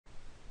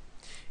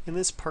In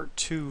this part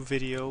 2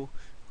 video,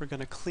 we're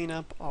going to clean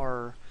up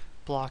our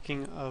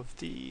blocking of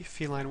the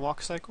feline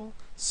walk cycle,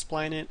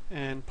 spline it,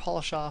 and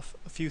polish off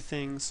a few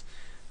things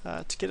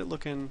to get it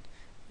looking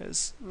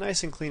as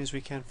nice and clean as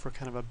we can for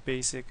kind of a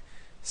basic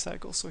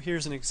cycle. So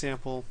here's an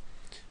example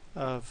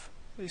of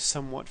a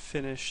somewhat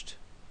finished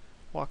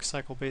walk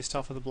cycle based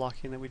off of the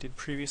blocking that we did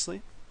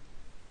previously.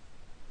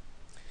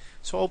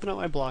 So I'll open up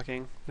my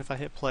blocking, and if I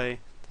hit play,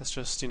 that's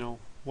just,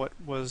 what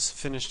was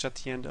finished at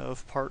the end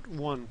of part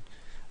 1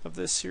 of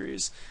this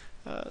series.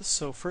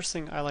 So first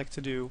thing I like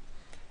to do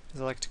is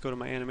I like to go to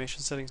my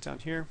animation settings down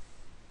here,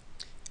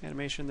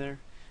 animation there,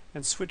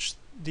 and switch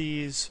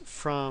these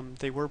from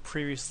they were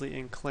previously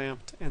in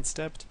clamped and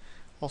stepped.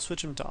 I'll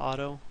switch them to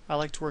auto. I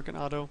like to work in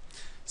auto.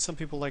 Some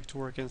people like to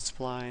work in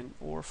spline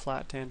or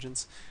flat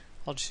tangents.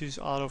 I'll just use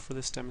auto for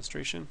this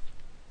demonstration.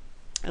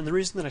 And the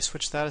reason that I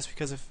switch that is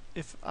because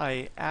if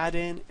I add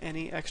in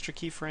any extra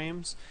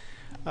keyframes,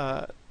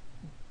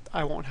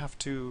 I won't have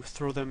to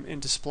throw them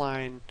into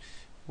spline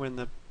when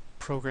the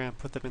program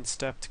put them in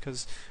stepped,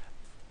 because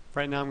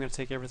right now I'm going to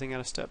take everything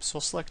out of step. So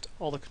I'll select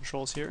all the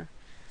controls here,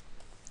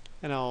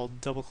 and I'll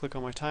double click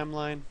on my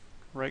timeline,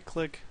 right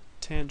click,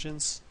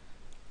 tangents,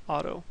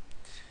 auto.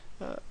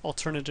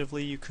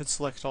 Alternatively, you could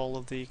select all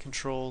of the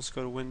controls,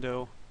 go to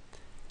Window,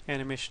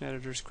 Animation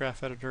Editors,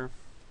 Graph Editor,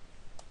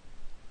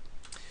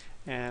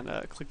 and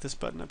click this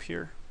button up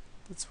here.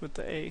 That's with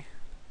the A.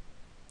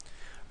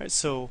 Alright,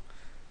 so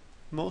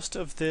most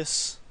of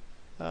this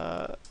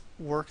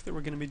work that we're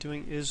going to be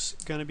doing is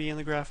going to be in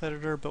the Graph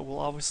Editor, but we'll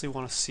obviously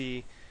want to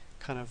see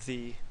kind of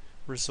the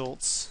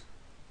results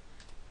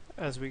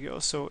as we go.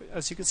 So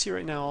as you can see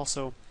right now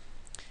also,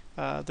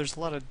 there's a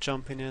lot of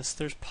jumpiness,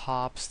 there's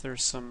pops,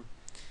 there's some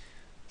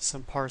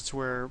parts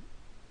where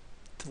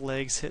the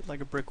legs hit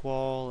like a brick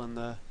wall,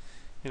 and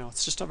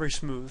it's just not very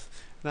smooth.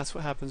 And that's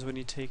what happens when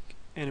you take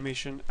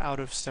animation out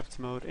of stepped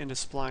mode into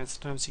spline.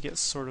 Sometimes you get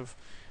sort of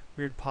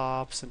weird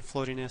pops and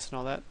floatiness and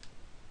all that.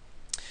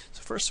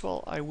 So first of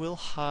all, I will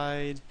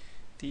hide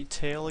the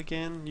tail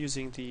again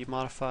using the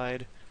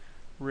modified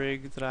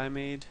rig that I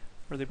made,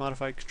 or the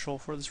modified control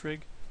for this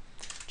rig,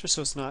 just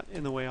so it's not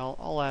in the way.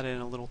 I'll add in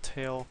a little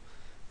tail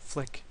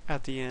flick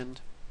at the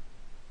end.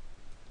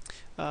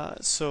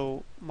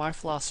 So my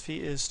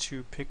philosophy is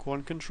to pick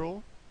one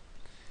control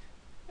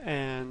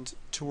and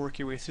to work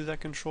your way through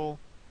that control,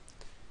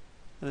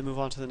 and then move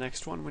on to the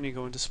next one when you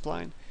go into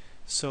spline.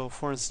 So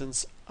for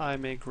instance, I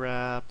may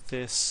grab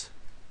this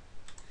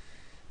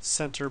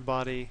center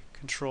body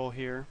control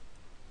here,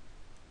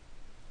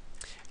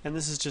 and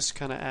this is just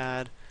kind of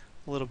add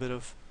a little bit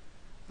of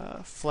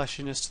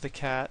fleshiness to the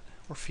cat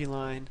or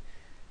feline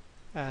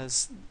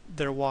as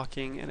they're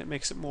walking, and it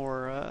makes it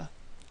more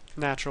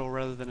natural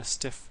rather than a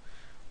stiff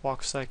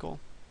walk cycle.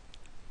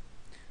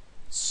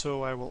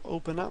 So I will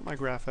open up my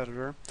graph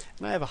editor,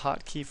 and I have a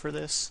hotkey for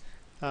this,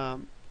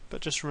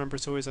 but just remember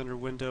it's always under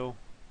Window,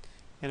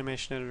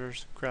 Animation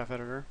Editors, Graph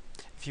Editor.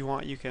 If you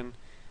want, you can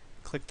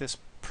click this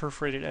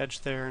perforated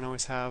edge there and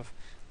always have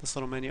this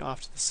little menu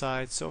off to the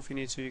side, so if you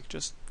need to, you can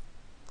just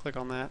click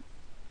on that.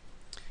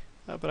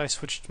 But I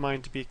switched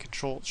mine to be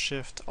Control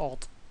Shift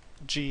Alt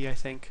G, I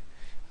think,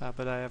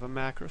 but I have a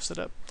macro set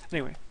up.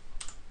 Anyway,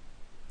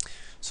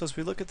 so as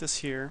we look at this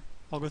here,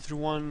 I'll go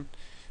through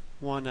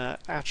one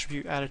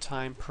attribute at a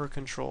time per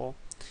control.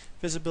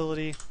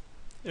 Visibility,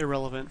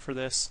 irrelevant for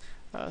this.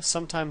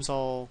 Sometimes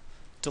I'll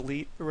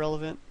delete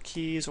irrelevant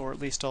keys, or at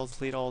least I'll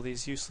delete all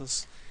these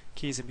useless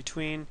keys in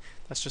between.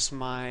 That's just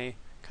my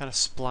kind of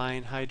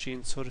spline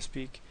hygiene, so to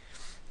speak.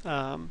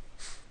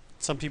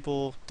 Some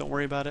people don't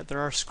worry about it. There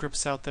are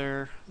scripts out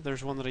there.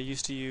 There's one that I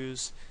used to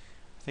use.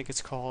 I think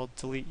it's called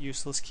delete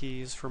useless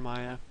keys for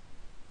Maya.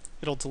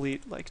 It'll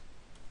delete like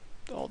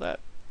all that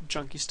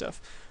junky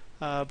stuff,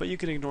 but you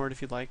can ignore it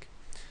if you'd like.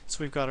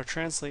 So we've got our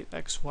translate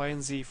X, Y,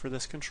 and Z for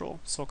this control.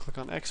 So I'll click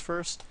on X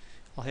first.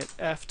 I'll hit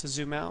F to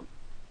zoom out,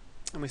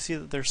 and we see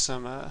that there's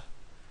some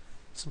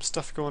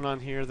stuff going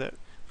on here that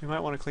we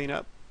might want to clean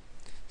up.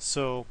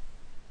 So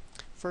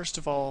first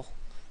of all,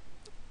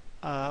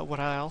 what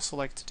I also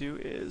like to do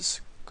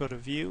is go to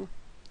View,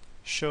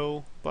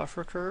 Show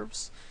Buffer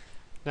Curves.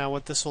 Now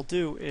what this will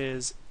do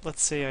is,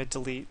 let's say I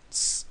delete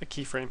a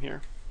keyframe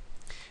here.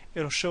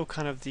 It'll show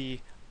kind of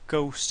the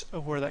ghost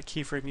of where that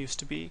keyframe used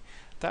to be.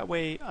 That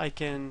way I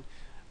can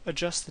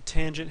adjust the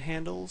tangent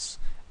handles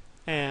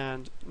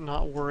and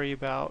not worry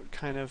about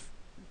kind of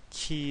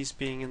keys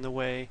being in the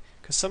way,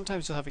 because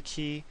sometimes you'll have a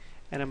key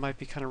and it might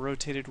be kind of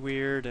rotated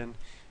weird and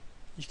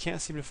you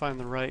can't seem to find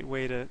the right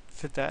way to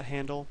fit that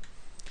handle.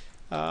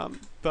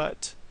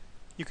 But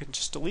you can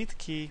just delete the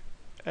key,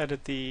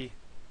 edit the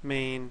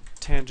main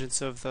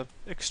tangents of the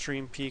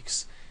extreme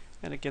peaks,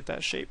 and get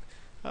that shape.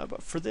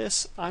 But for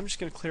this, I'm just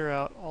going to clear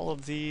out all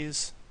of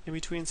these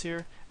in-betweens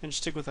here and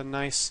just stick with a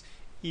nice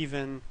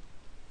even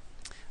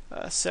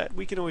set.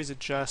 We can always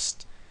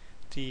adjust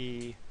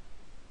the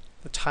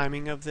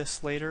timing of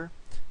this later,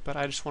 but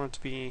I just want it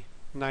to be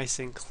nice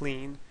and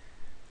clean.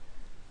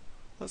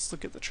 Let's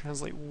look at the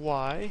translate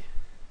Y,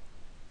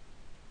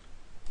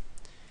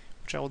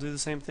 which I will do the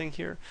same thing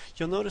here.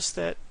 You'll notice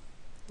that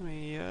Let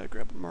me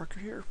grab a marker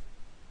here.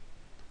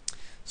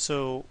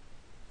 So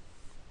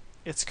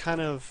it's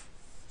kind of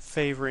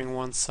favoring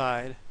one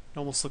side. It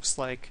almost looks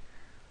like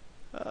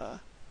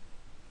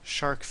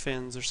shark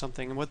fins or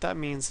something. And what that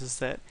means is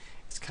that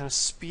it's kind of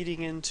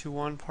speeding into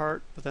one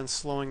part but then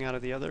slowing out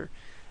of the other.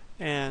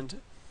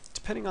 And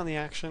depending on the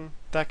action,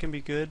 that can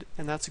be good,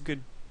 and that's a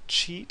good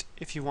cheat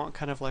if you want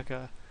kind of like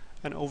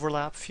an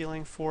overlap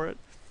feeling for it.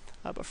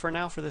 But for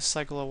now, for this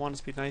cycle, I want it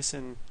to be nice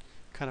and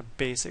kind of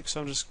basic.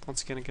 So I'm just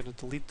once again going to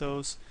delete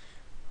those,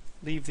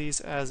 leave these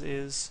as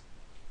is.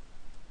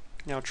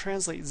 Now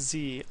translate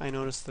Z, I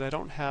noticed that I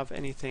don't have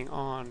anything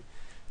on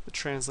the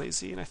translate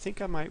Z, and I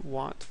think I might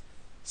want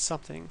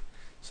something.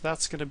 So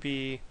that's going to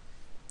be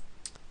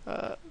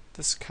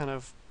this kind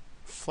of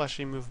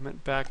fleshy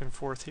movement back and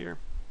forth here.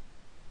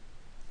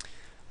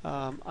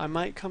 I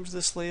might come to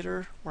this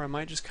later, or I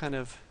might just kind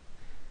of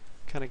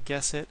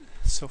guess it.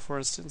 So for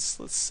instance,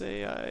 let's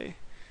say I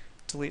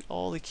delete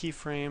all the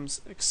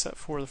keyframes except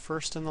for the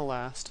first and the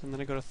last, and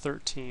then I go to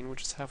 13,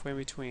 which is halfway in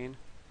between.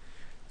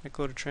 I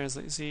go to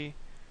translate Z,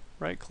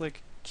 right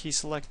click, key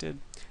selected.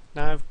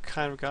 Now I've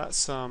kind of got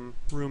some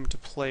room to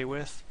play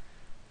with.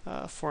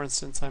 For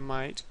instance, I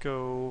might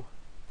go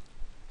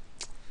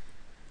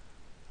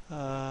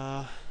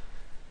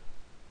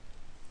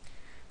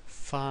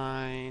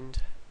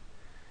find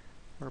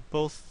where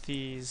both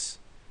these,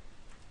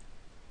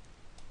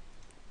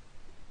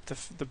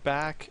 the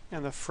back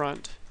and the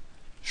front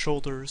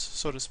shoulders,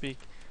 so to speak,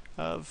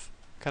 of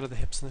kind of the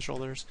hips and the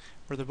shoulders,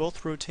 where they're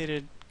both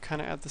rotated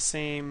kind of at the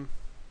same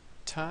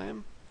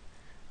time.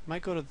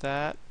 Might go to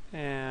that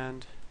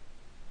and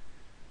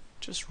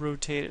just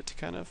rotate it to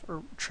kind of,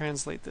 or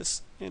translate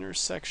this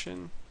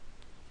intersection,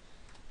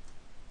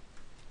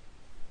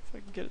 if I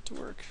can get it to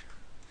work,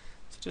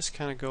 to just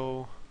kind of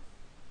go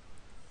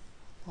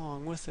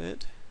along with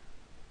it.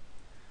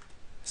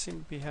 I seem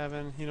to be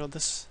having, you know,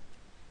 this,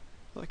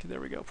 like,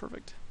 there we go,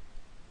 perfect.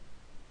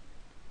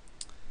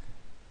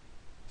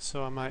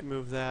 So I might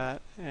move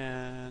that,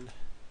 and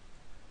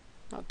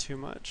not too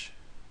much,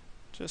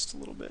 just a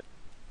little bit.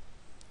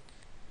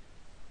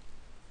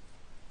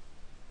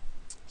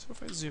 So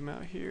if I zoom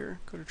out here,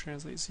 go to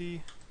translate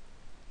Z.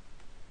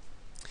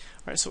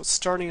 Alright, so it's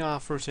starting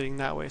off rotating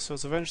that way, so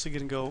it's eventually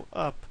going to go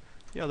up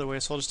the other way,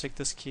 so I'll just take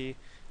this key,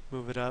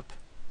 move it up,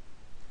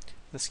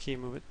 this key,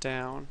 move it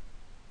down,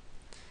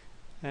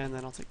 and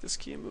then I'll take this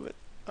key and move it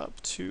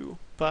up too.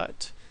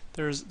 But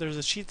there's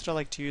a cheat that I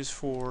like to use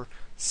for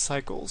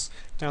cycles.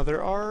 Now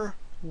there are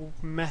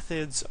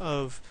methods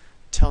of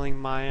telling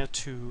Maya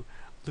to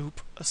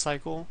loop a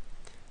cycle.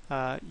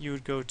 You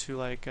would go to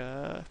like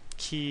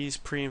keys,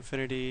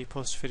 pre-infinity,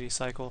 post-infinity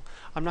cycle.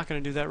 I'm not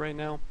going to do that right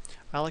now.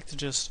 I like to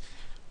just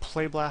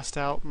play blast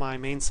out my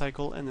main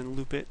cycle and then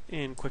loop it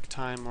in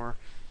QuickTime or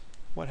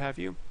what have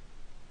you.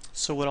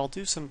 So what I'll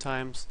do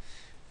sometimes,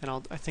 and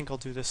I think I'll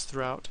do this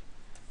throughout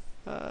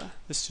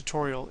this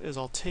tutorial, is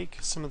I'll take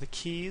some of the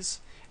keys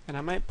and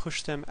I might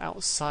push them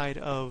outside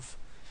of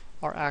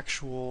our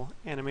actual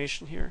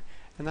animation here,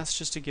 and that's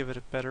just to give it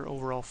a better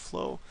overall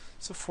flow.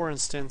 So for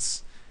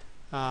instance,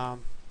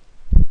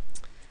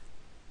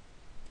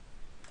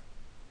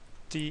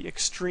 the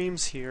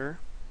extremes here,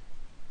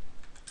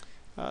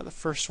 the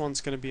first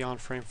one's going to be on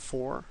frame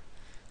 4,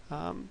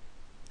 and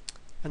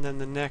then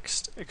the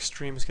next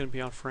extreme is going to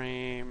be on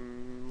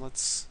frame,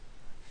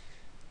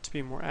 to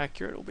be more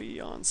accurate, it'll be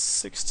on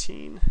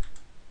 16.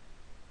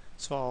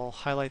 So I'll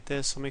highlight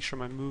this, I'll make sure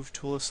my move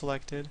tool is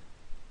selected,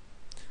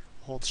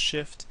 hold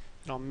shift,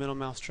 and I'll middle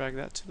mouse drag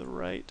that to the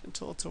right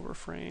until it's over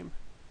frame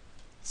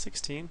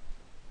 16.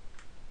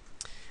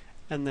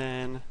 And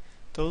then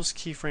those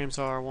keyframes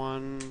are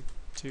 1,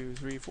 2,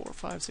 3, 4,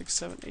 5, 6,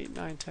 7, 8,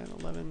 9, 10,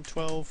 11,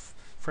 12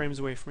 frames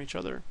away from each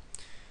other.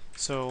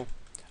 So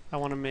I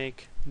want to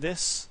make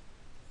those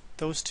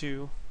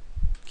two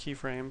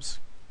keyframes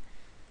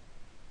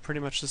pretty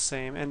much the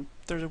same. And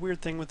there's a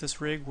weird thing with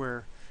this rig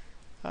where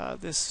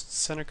this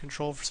center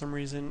control, for some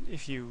reason,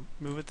 if you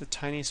move it the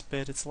tiniest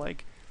bit, it's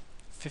like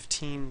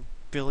 15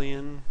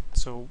 billion,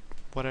 so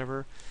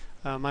whatever.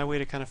 My way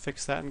to kind of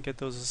fix that and get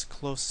those as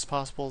close as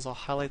possible is I'll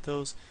highlight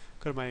those,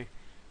 go to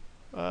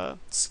my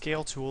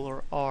scale tool,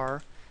 or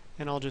R,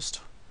 and I'll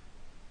just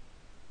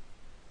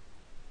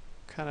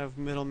kind of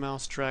middle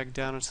mouse drag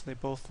down until they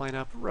both line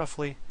up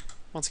roughly.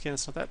 Once again,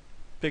 it's not that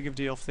big of a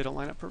deal if they don't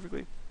line up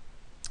perfectly.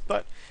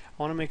 But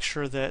I want to make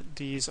sure that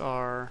these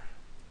are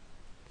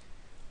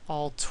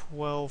all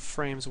 12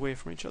 frames away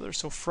from each other.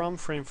 So from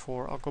frame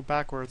 4, I'll go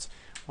backwards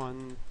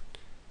 1,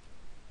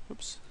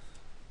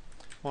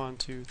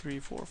 2, 3,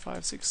 4,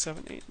 5, 6,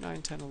 7, 8,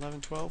 9, 10,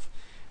 11, 12,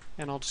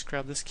 and I'll just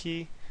grab this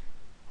key,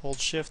 hold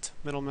shift,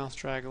 middle mouse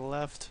drag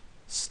left,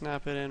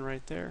 snap it in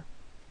right there.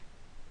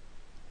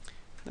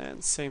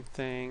 Then same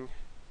thing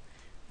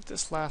with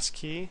this last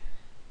key.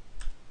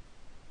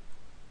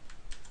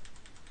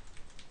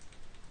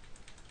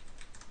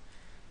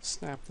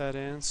 Snap that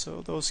in.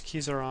 So those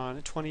keys are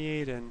on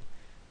 28 and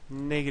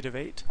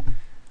 -8.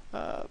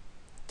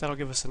 That'll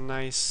give us a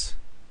nice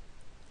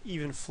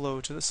even flow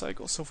to the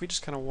cycle. So if we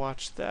just kind of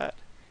watch that,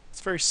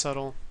 it's very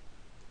subtle,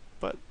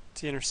 but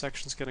the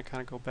intersection is going to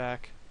kind of go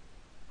back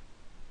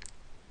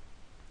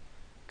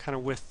kind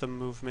of with the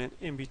movement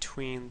in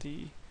between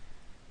the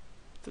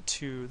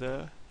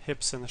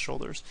hips and the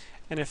shoulders.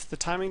 And if the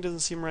timing doesn't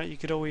seem right, you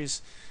could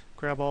always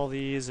grab all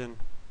these and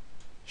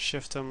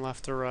shift them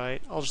left or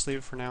right. I'll just leave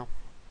it for now.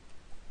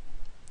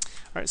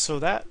 Alright, so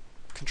that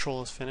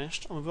control is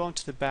finished. I'll move on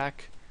to the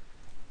back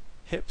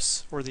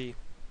hips, or the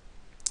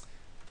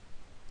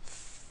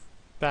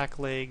back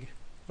leg,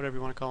 whatever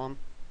you want to call them,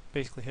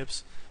 basically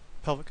hips,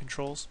 pelvic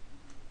controls.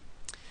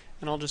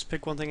 And I'll just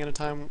pick one thing at a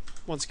time.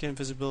 Once again,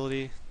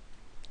 visibility,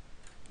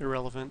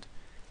 irrelevant.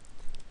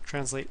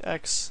 Translate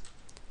X,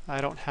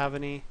 I don't have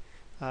any.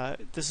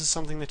 This is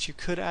something that you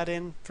could add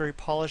in, very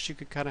polished. You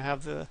could kind of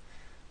have the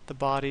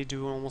body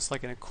do almost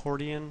like an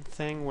accordion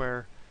thing,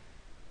 where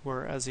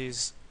as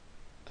he's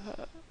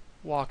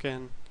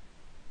walking,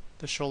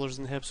 the shoulders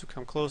and the hips would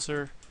come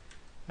closer,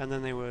 and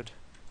then they would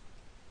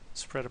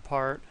spread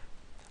apart.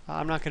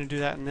 I'm not going to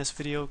do that in this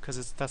video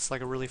because that's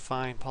like a really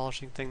fine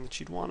polishing thing that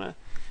you'd want to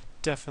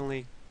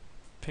definitely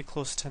pay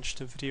close attention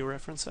to video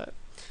reference at.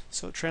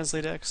 So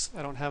translate X,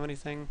 I don't have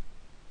anything.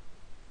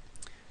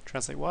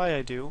 Translate Y,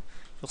 I do.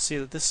 You'll see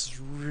that this is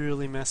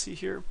really messy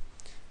here.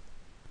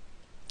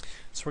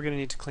 So we're going to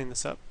need to clean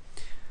this up.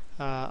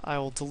 I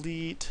will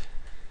delete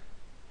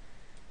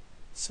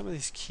some of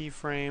these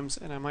keyframes,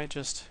 and I might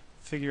just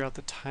figure out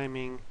the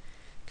timing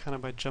kind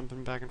of by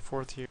jumping back and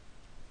forth here.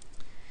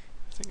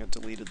 I think I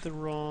deleted the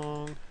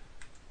wrong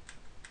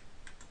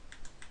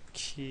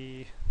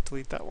key.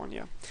 Delete that one,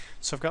 yeah.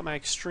 So I've got my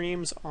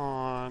extremes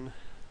on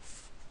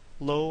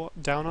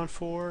down on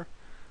 4,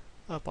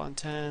 up on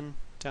 10,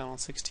 down on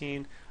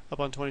 16, up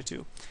on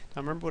 22.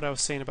 Now remember what I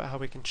was saying about how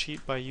we can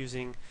cheat by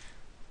using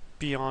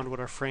beyond what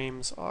our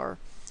frames are.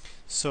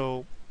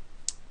 So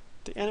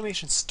the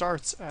animation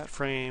starts at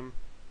frame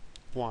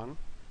 1,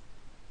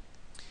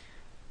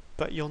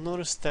 but you'll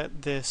notice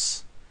that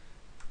this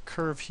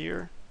curve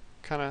here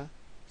kind of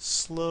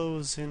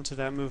slows into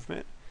that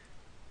movement.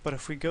 But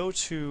if we go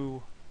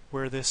to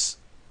where this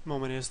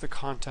moment is, the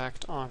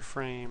contact on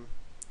frame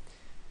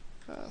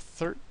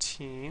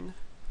 13,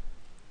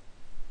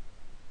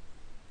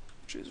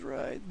 which is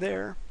right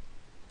there,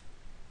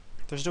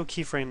 there's no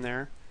keyframe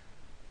there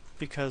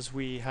because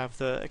we have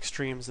the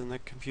extremes and the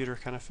computer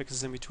kind of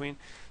fixes in between.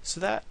 So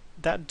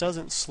that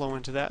doesn't slow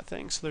into that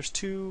thing. So there's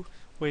two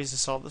ways to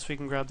solve this. We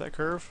can grab that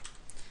curve,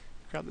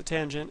 grab the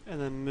tangent, and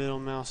then middle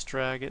mouse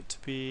drag it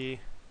to be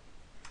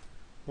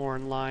more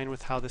in line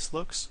with how this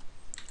looks.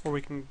 Or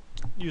we can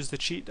use the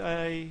cheat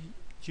I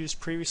used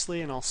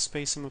previously, and I'll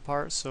space them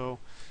apart. So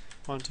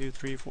 1, 2,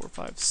 3, 4,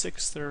 5,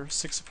 6. They're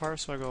 6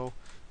 apart, so I go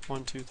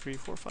 1, 2, 3,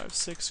 4, 5,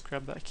 6.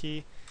 Grab that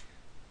key,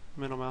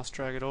 middle mouse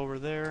drag it over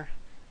there,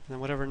 and then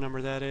whatever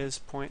number that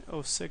is,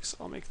 0.06,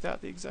 I'll make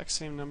that the exact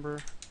same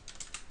number.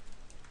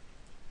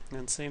 And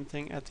then same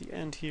thing at the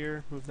end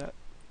here, move that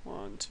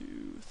 1, 2,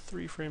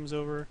 3 frames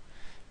over,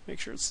 make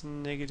sure it's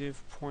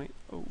negative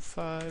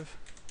 0.05, and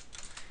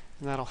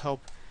that'll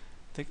help.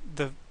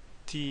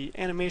 The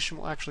animation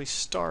will actually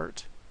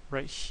start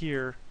right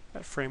here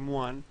at frame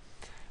 1,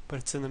 but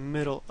it's in the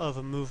middle of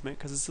a movement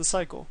because it's a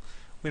cycle.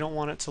 We don't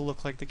want it to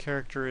look like the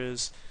character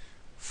is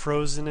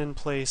frozen in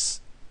place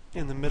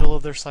in the middle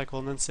of their cycle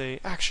and then say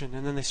action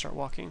and then they start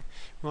walking.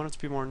 We want it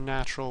to be more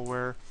natural,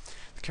 where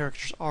the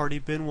character's already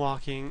been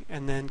walking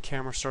and then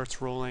camera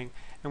starts rolling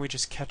and we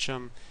just catch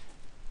them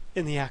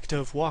in the act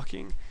of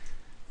walking.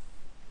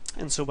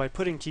 And so by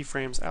putting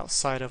keyframes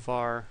outside of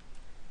our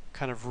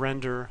kind of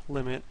render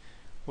limit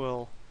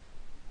will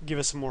give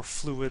us a more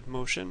fluid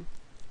motion.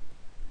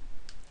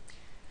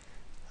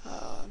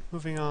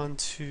 Moving on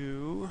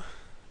to,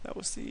 that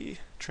was the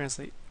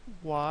translate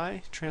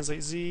Y,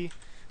 translate Z.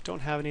 Don't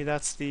have any.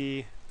 That's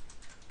the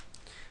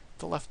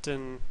left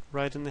and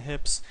right in the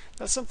hips.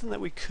 That's something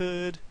that we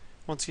could,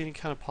 once again,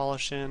 kind of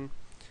polish in.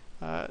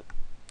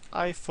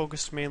 I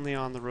focused mainly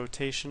on the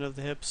rotation of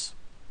the hips,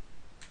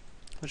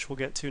 which we'll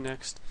get to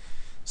next.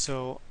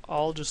 So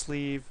I'll just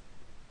leave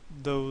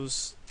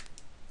those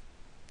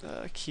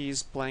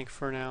keys blank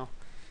for now.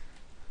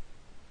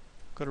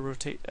 Go to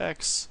rotate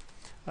X.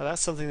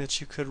 That's something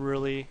that you could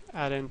really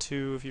add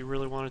into if you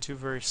really wanted to,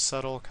 very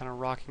subtle kind of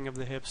rocking of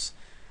the hips.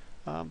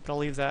 But I'll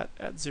leave that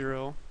at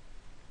 0.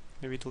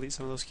 Maybe delete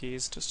some of those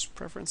keys, just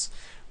preference.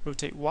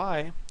 Rotate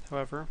Y,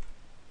 however,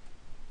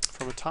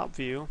 from a top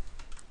view,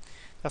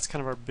 that's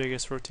kind of our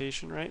biggest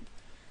rotation, right?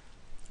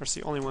 Or it's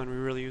the only one we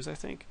really use, I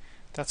think.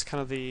 That's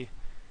kind of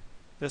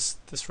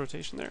this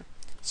rotation there.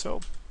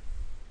 So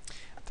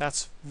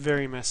that's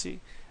very messy,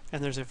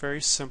 and there's a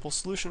very simple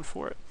solution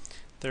for it.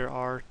 There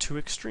are two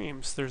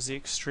extremes. There's the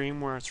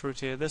extreme where it's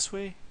rotated this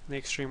way, and the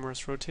extreme where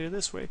it's rotated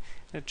this way.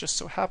 And it just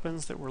so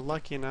happens that we're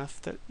lucky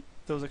enough that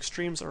those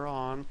extremes are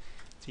on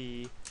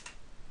the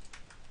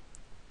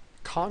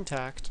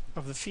contact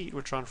of the feet,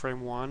 which are on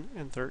frame 1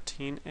 and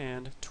 13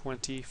 and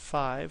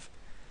 25.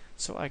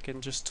 So I can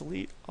just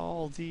delete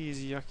all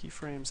these yucky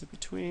frames in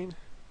between,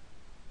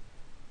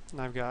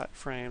 and I've got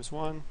frames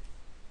 1,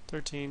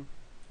 13,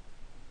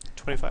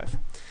 25.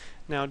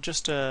 Now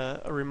just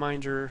a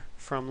reminder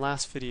from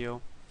last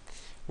video,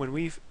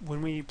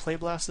 when we play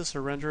blast this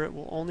or render it,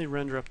 we'll only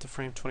render up to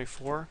frame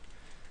 24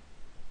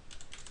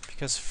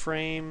 because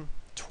frame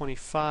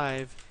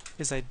 25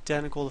 is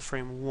identical to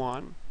frame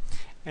 1.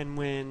 And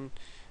when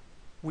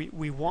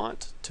we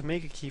want to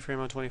make a keyframe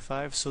on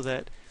 25 so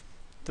that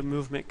the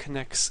movement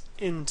connects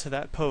into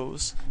that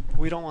pose.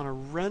 We don't want to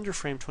render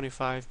frame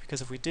 25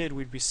 because if we did,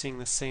 we'd be seeing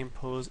the same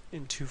pose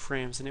in 2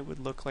 frames and it would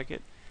look like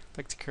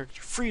the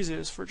character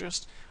freezes for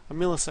just a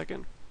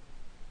millisecond.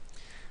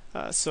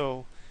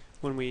 So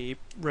when we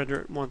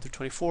render it 1 through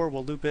 24,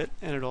 we'll loop it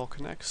and it all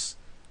connects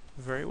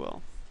very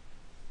well.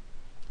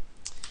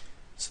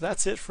 So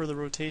that's it for the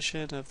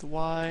rotation of the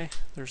Y.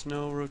 There's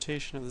no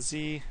rotation of the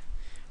Z,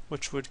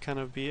 which would kind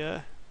of be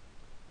a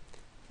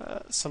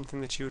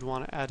something that you would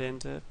want to add in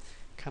to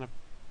kind of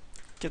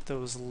get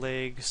those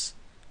legs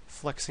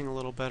flexing a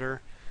little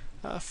better.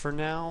 For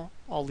now,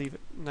 I'll leave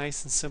it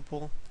nice and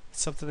simple.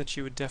 It's something that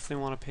you would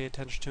definitely want to pay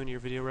attention to in your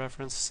video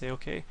reference. Say,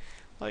 okay,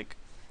 like,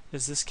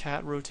 is this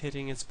cat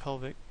rotating its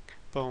pelvic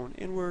bone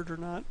inward or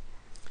not?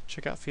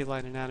 Check out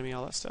feline anatomy,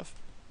 all that stuff.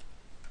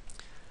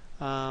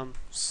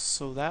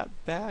 So that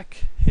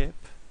back hip,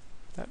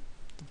 the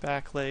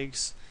back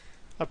legs,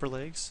 upper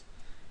legs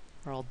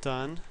are all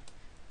done.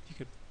 You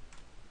could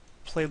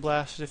play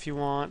blast it if you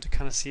want to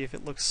kind of see if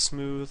it looks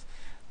smooth.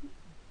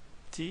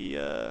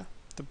 The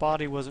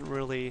body wasn't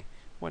really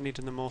what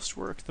needed the most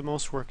work. The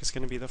most work is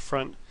going to be the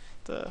front,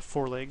 the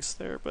forelegs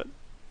there, but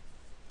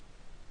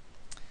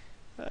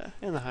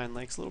and the hind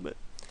legs a little bit.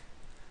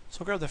 So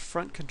I'll grab the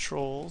front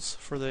controls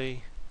for the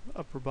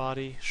upper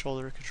body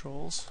shoulder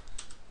controls,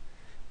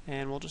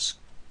 and we'll just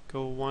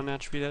go one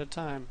attribute at a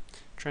time.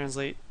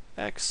 Translate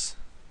X,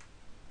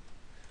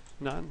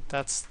 none.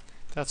 That's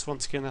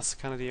once again, that's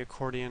kind of the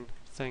accordion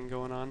thing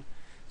going on.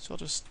 So I'll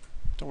just,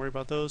 don't worry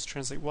about those.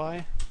 Translate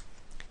Y.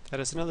 That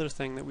is another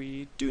thing that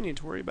we do need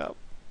to worry about.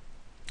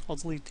 I'll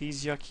delete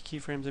these yucky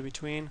keyframes in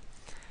between.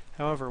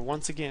 However,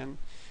 once again,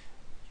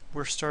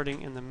 we're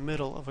starting in the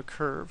middle of a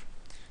curve.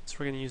 So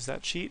we're going to use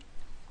that cheat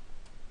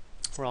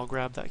where I'll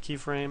grab that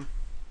keyframe.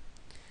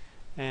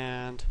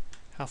 And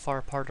how far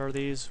apart are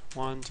these?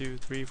 1, 2,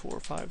 3, 4,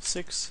 5,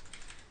 6.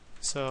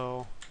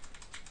 So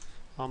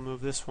I'll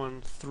move this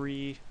one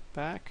 3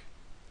 back.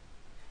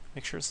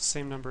 Make sure it's the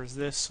same number as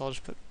this, so I'll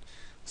just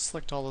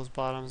select all those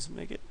bottoms and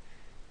make it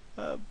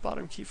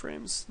bottom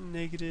keyframes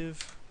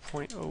negative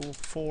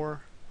 0.04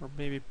 or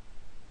maybe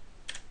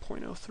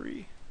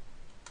 0.03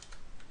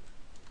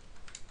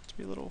 to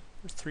be a little,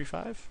 or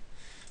 3.5.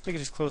 Make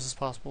it as close as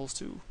possible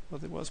to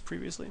what it was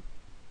previously.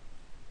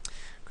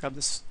 Grab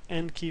this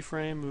end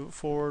keyframe, move it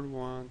forward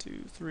 1,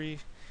 2, 3,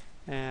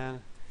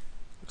 and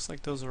looks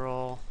like those are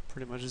all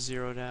pretty much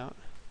zeroed out.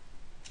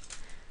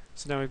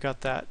 So now we've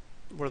got that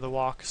where the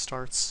walk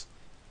starts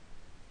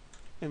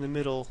in the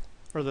middle,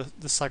 or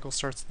the cycle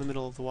starts in the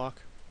middle of the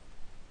walk.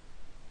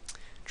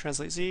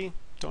 Translate Z,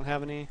 don't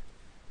have any.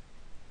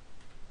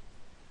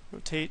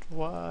 Rotate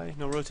Y,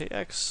 no, rotate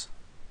X,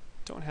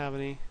 don't have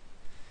any.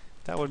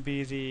 That would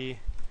be the,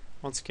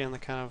 once again, the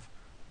kind of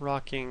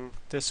rocking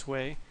this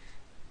way.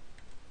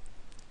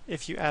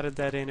 If you added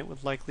that in, it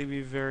would likely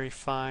be very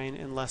fine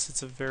unless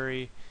it's a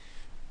very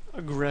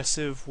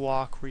aggressive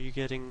walk where you're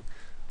getting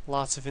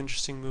lots of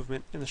interesting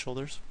movement in the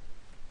shoulders.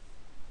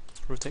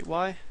 Rotate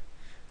Y.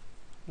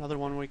 Another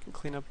one we can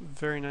clean up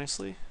very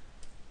nicely.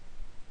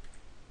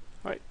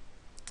 Alright.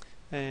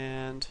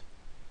 And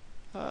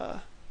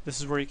this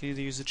is where you can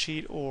either use the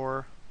cheat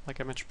or, like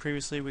I mentioned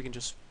previously, we can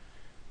just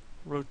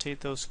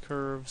rotate those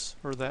curves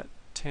or that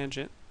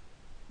tangent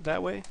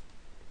that way.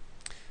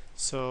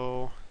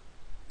 So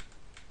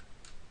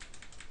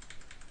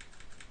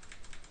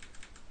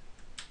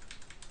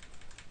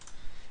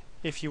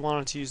if you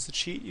wanted to use the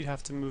cheat, you'd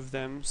have to move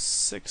them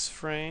 6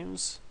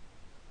 frames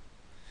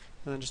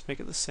and then just make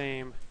it the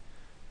same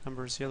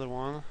number as the other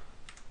one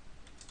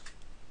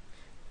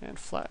and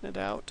flatten it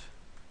out.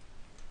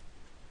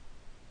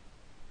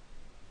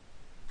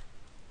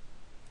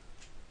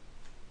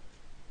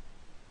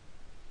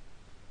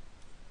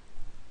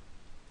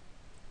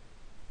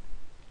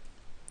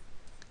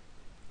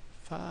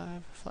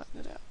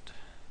 Flatten it out.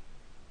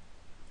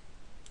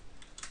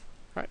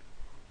 Alright.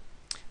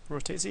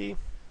 Rotate Z.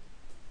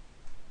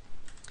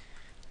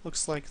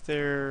 Looks like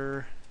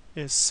there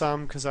is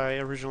some, because I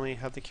originally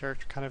had the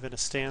character kind of in a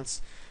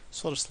stance,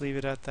 so I'll just leave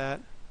it at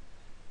that.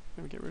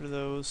 Maybe get rid of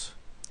those.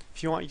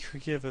 If you want, you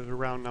could give it a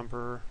round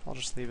number. I'll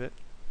just leave it.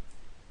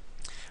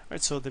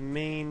 Alright, so the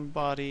main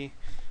body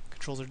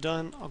controls are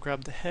done. I'll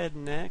grab the head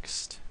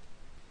next.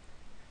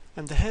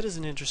 And the head is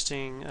an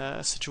interesting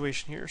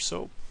situation here.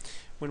 So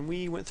when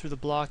we went through the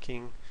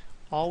blocking,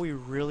 all we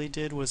really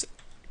did was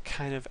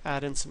kind of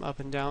add in some up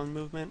and down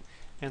movement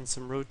and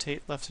some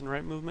rotate left and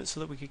right movement so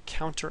that we could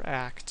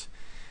counteract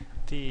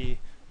the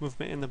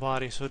movement in the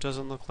body so it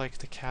doesn't look like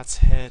the cat's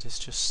head is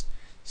just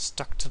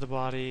stuck to the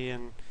body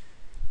and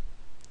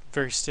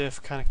very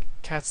stiff. Kind of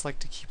cats like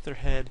to keep their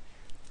head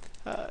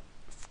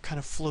kind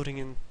of floating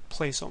in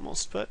place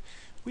almost, but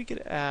we could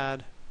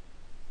add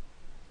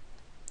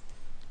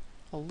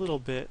a little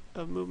bit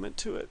of movement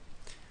to it.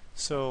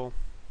 So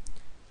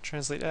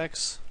Translate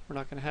X, we're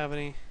not going to have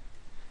any.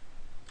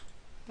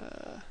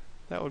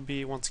 That would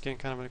be, once again,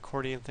 kind of an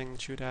accordion thing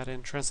that you would add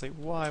in. Translate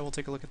Y, we'll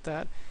take a look at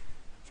that.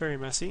 Very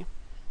messy.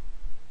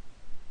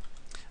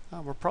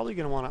 We're probably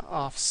going to want to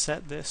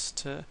offset this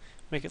to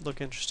make it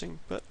look interesting,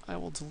 but I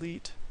will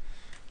delete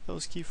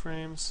those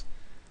keyframes.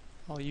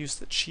 I'll use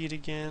the cheat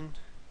again,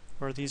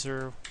 where these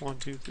are 1,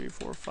 2, 3,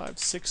 4, 5,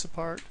 6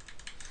 apart.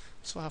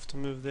 So I'll have to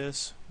move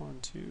this 1,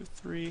 2,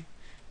 3,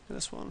 and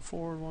this one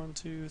forward 1,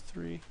 2,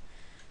 3,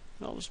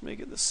 and I'll just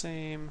make it the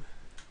same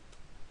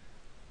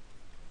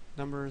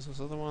number as those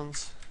other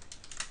ones.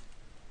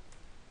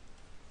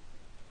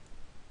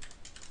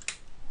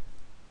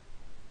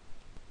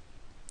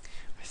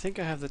 I think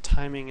I have the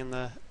timing in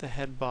the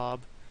head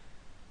bob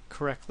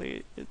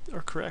correctly,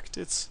 correct.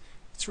 It's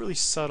really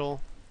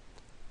subtle,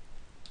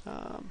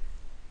 so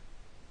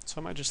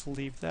I might just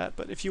leave that.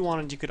 But if you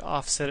wanted, you could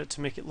offset it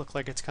to make it look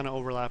like it's kind of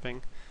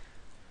overlapping.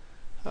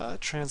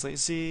 Translate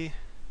Z.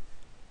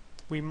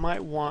 We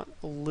might want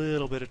a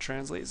little bit of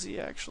translate Z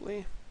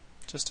actually,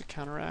 just to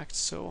counteract.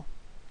 So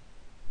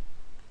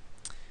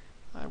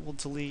I will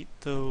delete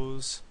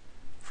those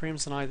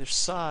frames on either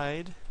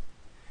side,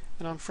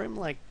 and on frame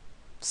like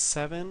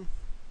 7,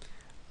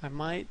 I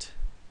might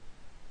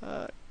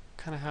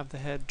kind of have the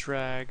head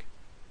drag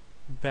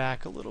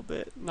back a little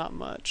bit, not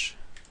much,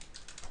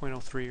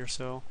 0.03 or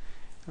so.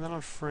 And then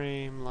on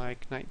frame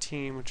like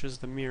 19, which is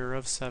the mirror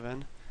of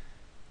 7,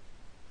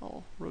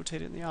 I'll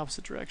rotate it in the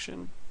opposite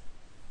direction,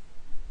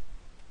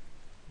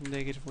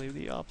 negatively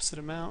the opposite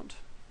amount.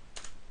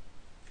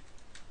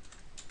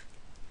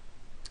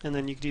 And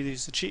then you could either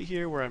use the cheat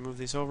here where I move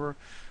these over,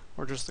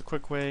 or just the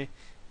quick way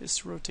is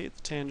to rotate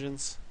the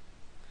tangents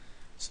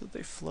so that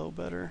they flow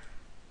better.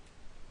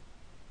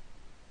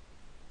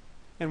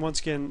 And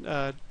once again,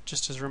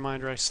 just as a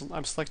reminder,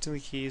 I'm selecting the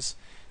keys.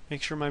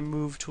 Make sure my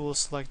move tool is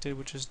selected,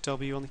 which is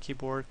W on the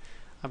keyboard.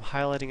 I'm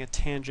highlighting a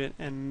tangent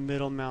and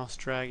middle mouse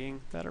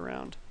dragging that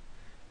around.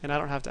 And I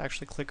don't have to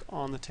actually click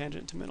on the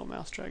tangent to middle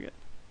mouse drag it.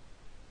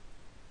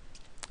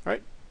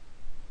 Alright,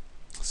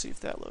 let's see if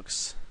that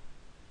looks...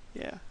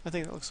 Yeah, I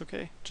think that looks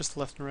okay. Just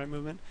the left and right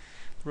movement.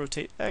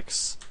 Rotate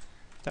X,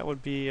 that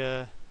would be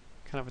kind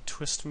of a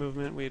twist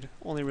movement. We'd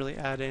only really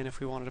add in if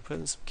we wanted to put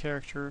in some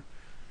character.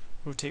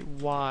 Rotate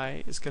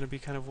Y is going to be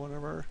kind of one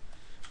of our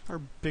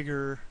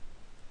bigger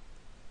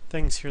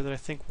things here that I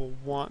think we'll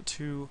want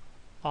to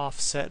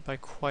offset by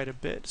quite a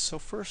bit. So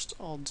first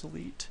I'll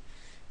delete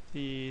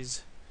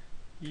these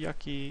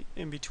yucky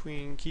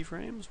in-between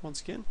keyframes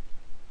once again.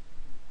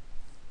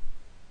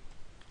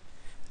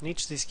 And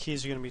each of these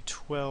keys are going to be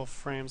 12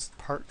 frames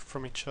apart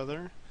from each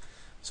other.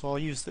 So I'll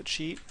use the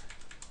cheat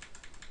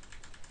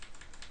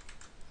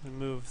and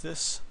move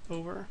this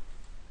over.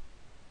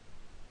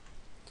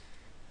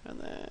 And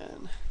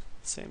then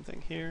same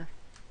thing here.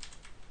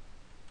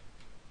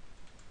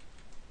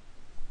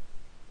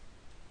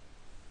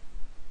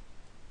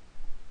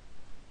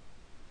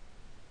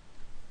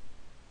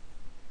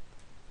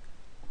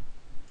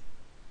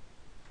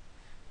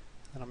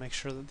 And I'll make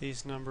sure that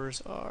these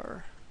numbers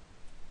are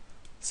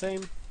the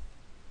same.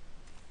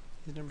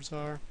 These numbers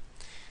are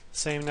the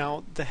same.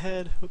 Now the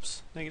head,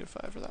 oops,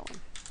 -5 for that one.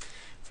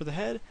 For the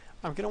head,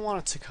 I'm going to want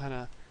it to kind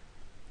of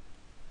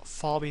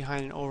fall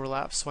behind and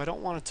overlap, so I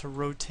don't want it to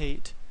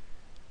rotate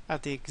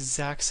at the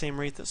exact same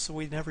rate so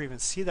we never even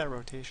see that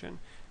rotation,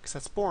 because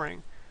that's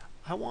boring.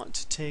 I want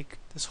to take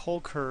this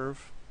whole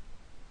curve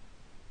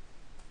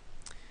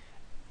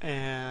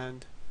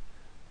and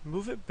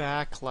move it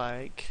back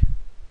like,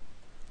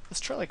 let's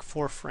try like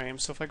 4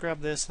 frames. So if I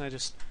grab this and I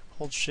just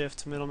hold shift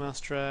to middle mouse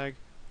drag,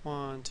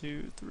 1,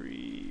 2,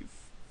 3,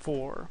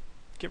 4,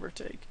 give or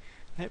take,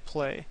 and hit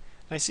play,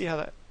 and I see how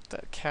that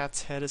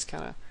cat's head is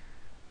kind of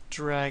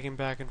dragging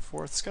back and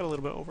forth. It's got a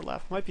little bit of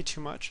overlap. It might be too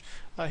much.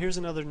 Here's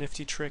another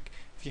nifty trick.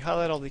 If you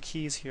highlight all the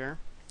keys here,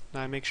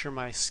 and I make sure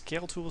my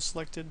scale tool is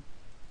selected,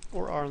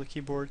 or R on the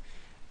keyboard,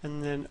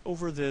 and then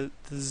over the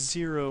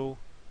 0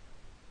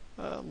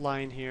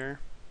 line here,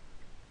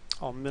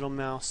 I'll middle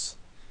mouse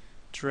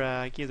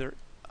drag either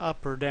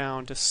up or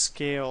down to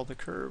scale the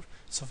curve.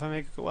 So if I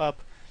make it go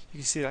up, you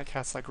can see that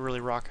cat's like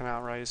really rocking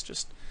out, right? It's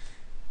just,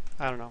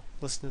 I don't know,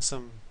 listen to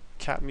some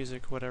cat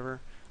music,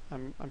 whatever.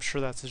 I'm sure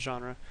that's a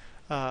genre.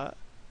 But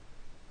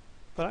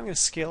I'm going to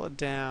scale it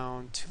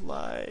down to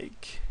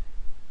like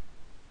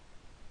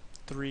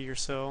 3 or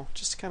so,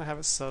 just to kind of have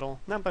it subtle.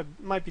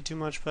 Might be too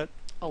much, but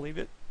I'll leave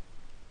it.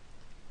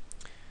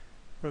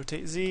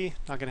 Rotate Z,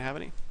 not going to have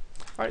any.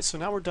 Alright, so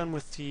now we're done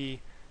with the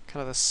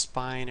kind of the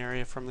spine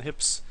area from the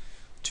hips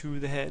to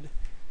the head.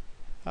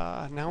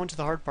 Now into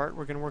the hard part,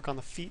 we're going to work on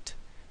the feet.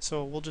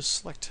 So we'll just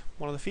select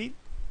one of the feet.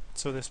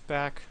 So this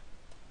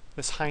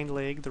hind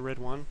leg, the red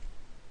one.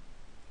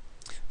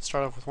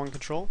 Start off with one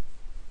control.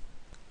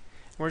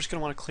 And we're just going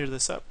to want to clear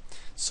this up.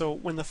 So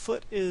when the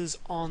foot is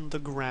on the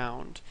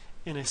ground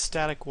in a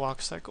static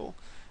walk cycle,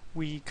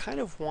 we kind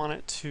of want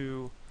it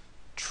to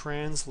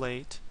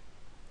translate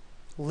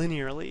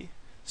linearly.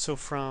 So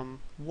from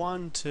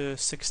 1 to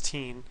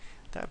 16,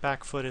 that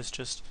back foot is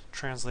just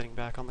translating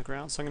back on the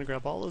ground. So I'm going to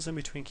grab all those in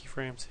between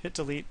keyframes, hit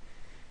delete,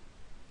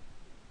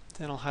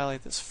 Then I'll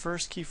highlight this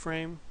first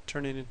keyframe,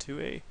 turn it into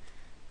a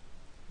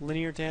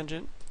linear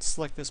tangent,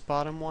 select this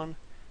bottom one,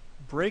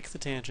 break the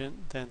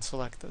tangent, then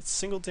select the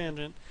single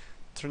tangent,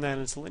 turn that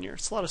into linear.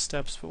 It's a lot of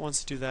steps, but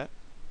once you do that,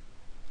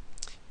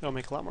 it'll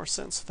make a lot more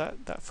sense. So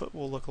that foot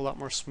will look a lot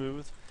more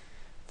smooth.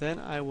 Then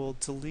I will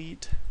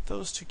delete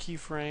those two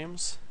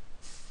keyframes.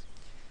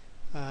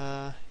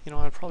 I'd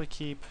probably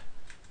keep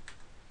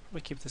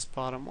this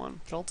bottom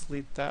one, but I'll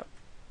delete that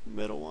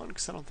middle one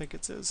because I don't think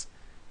it's as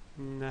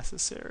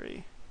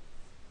necessary.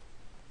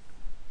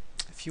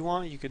 If you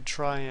want, you could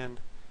try and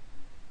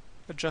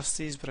adjust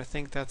these, but I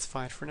think that's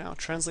fine for now.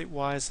 Translate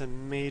Y is a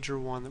major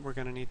one that we're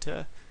going to need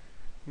to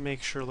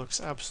make sure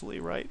looks absolutely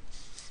right.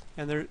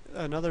 And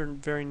another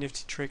very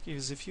nifty trick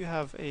is if you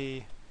have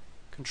a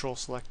control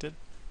selected,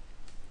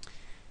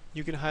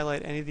 you can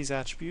highlight any of these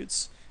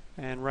attributes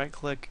and right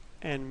click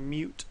and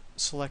mute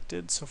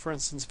selected. So for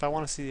instance, if I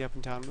want to see the up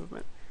and down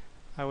movement,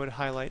 I would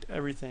highlight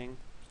everything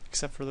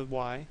except for the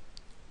Y,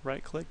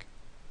 right click,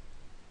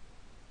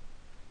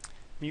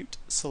 mute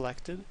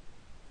selected,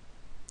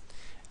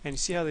 and you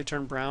see how they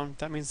turn brown?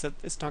 That means that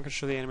it's not going to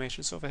show the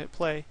animation. So if I hit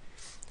play,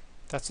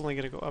 that's only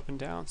going to go up and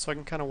down. So I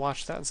can kind of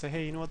watch that and say,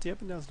 hey, you know what, the up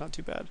and down is not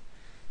too bad.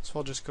 So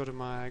I'll just go to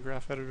my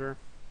graph editor,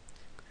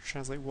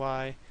 translate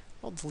Y,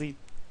 I'll delete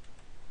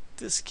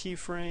this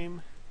keyframe,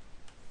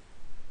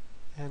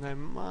 and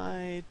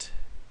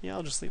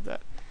I'll just leave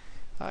that.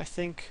 I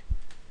think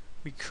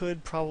we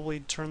could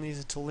probably turn these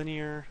into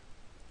linear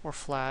or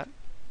flat.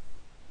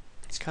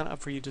 It's kind of up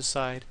for you to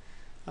decide.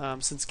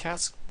 Since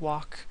cats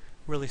walk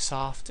really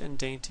soft and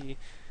dainty,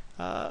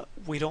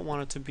 we don't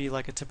want it to be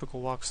like a typical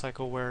walk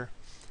cycle where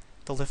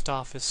the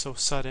liftoff is so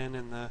sudden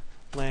and the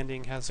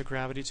landing has a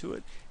gravity to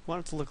it. We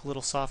want it to look a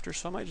little softer,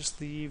 so I might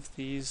just leave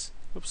these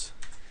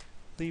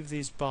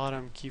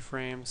bottom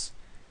keyframes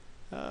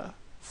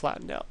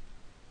flattened out.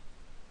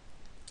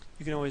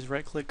 You can always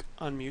right click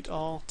unmute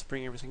all to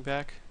bring everything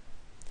back.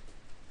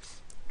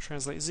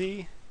 Translate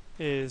Z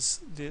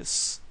is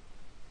this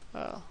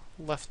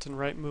left and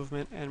right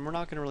movement, and we're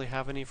not going to really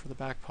have any for the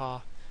back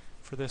paw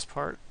for this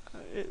part.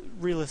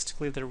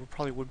 Realistically, there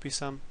probably would be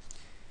some,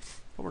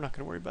 but we're not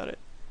going to worry about it.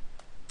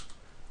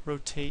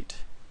 Rotate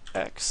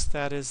X,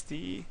 that is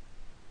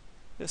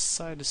this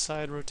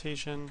side-to-side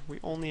rotation. We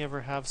only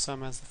ever have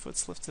some as the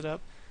foot's lifted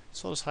up,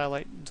 so I'll just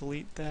highlight and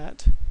delete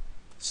that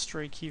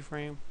stray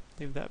keyframe,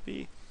 leave that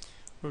be.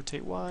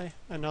 Rotate Y,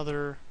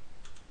 another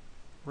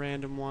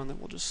random one that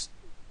we'll just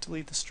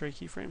delete the stray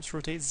keyframes.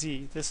 Rotate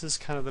Z, this is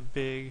kind of the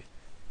big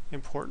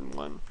important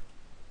one,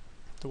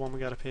 the one we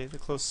got to pay the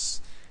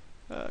close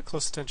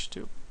attention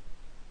to.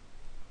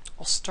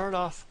 I'll start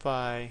off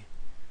by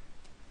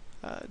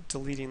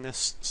deleting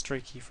this stray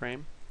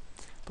keyframe,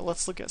 but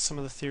let's look at some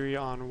of the theory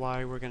on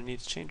why we're going to need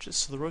to change this.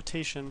 So the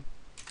rotation,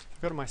 if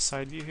I go to my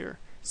side view here,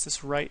 it's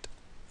this right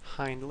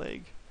hind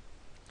leg.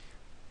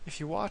 If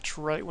you watch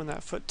right when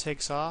that foot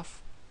takes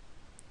off,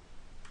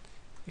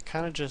 it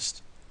kind of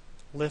just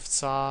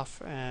lifts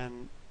off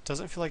and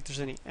doesn't feel like there's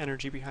any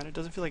energy behind it.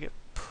 Doesn't feel like it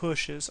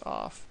pushes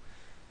off.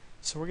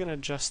 So we're going to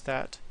adjust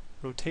that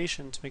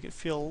rotation to make it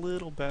feel a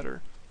little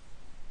better.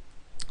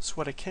 So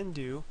what I can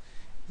do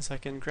is I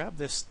can grab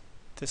this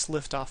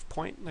lift off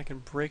point and I can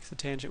break the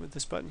tangent with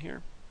this button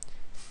here.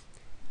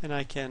 And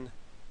I can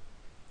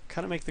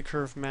kind of make the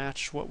curve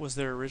match what was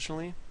there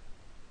originally,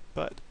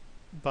 but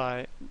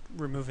by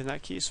removing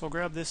that key. So I'll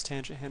grab this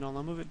tangent handle and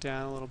I'll move it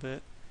down a little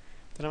bit.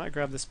 Then I might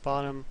grab this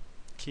bottom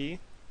key,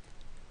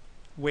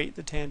 weight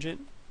the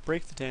tangent,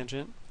 break the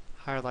tangent,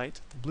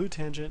 highlight the blue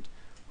tangent,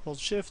 hold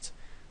shift,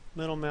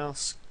 middle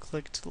mouse,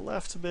 click to the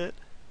left a bit,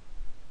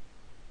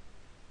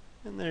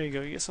 and there you go,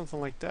 you get something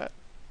like that.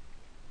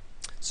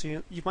 So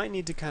you might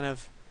need to kind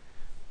of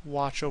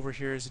watch over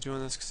here as you're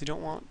doing this because you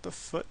don't want the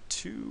foot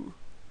to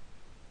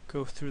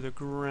go through the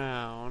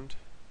ground.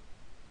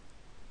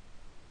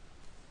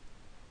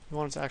 You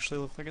want it to actually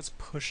look like it's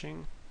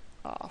pushing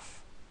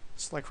off.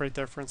 It's like right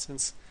there, for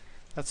instance,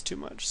 that's too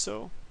much.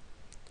 So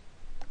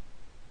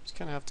just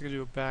kind of have to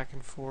do a back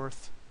and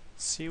forth,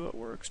 see what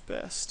works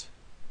best.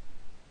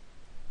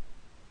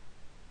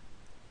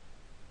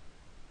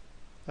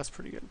 That's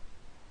pretty good.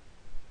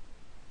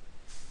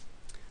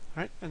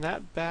 Alright, and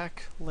that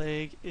back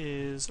leg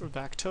or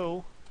back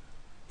toe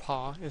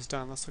paw is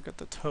done. Let's look at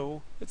the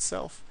toe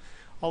itself.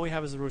 All we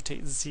have is the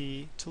rotate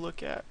Z to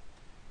look at.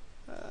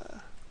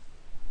 And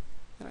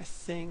I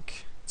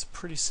think it's a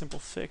pretty simple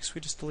fix.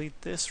 We just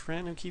delete this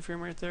random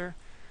keyframe right there,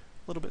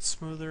 a little bit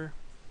smoother,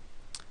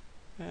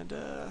 and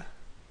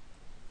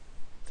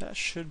that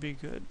should be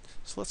good.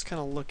 So let's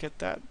kind of look at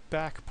that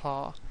back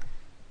paw.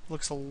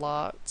 Looks a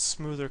lot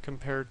smoother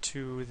compared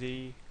to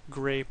the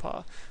gray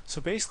paw. So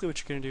basically what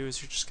you're going to do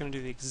is you're just going to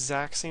do the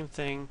exact same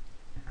thing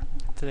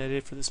that I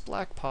did for this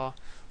black paw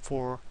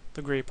for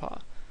the gray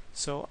paw.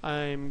 So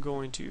I'm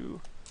going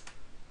to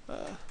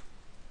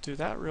do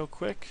that real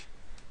quick,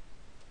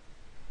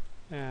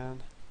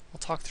 and I'll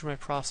talk through my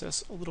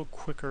process a little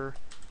quicker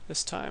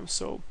this time.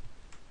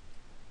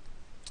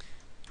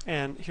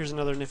 And here's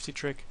another nifty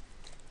trick.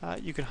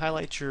 You can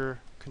highlight your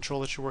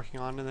control that you're working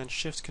on and then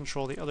shift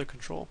control the other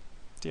control.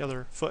 the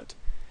other foot.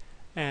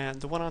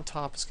 And the one on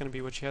top is going to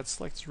be what you had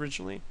selected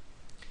originally.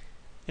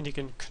 And you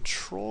can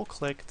control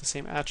click the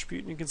same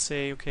attribute and you can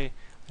say, okay,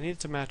 I need it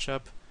to match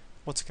up.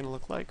 What's it going to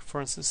look like? For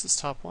instance, this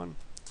top one.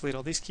 Delete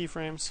all these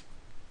keyframes.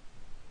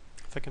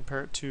 If I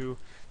compare it to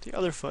the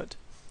other foot,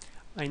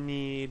 I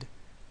need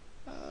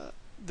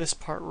this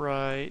part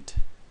right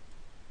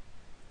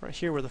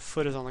here where the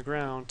foot is on the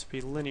ground to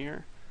be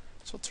linear.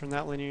 So I'll turn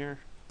that linear,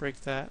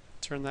 break that,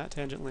 turn that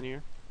tangent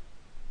linear.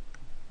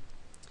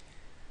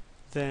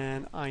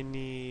 Then I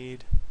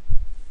need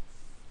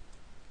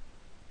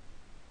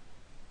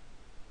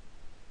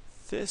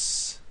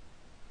this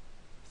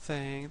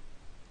thing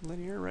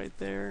linear right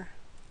there.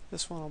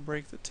 This one I'll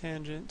break the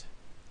tangent,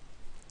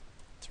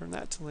 turn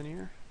that to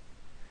linear.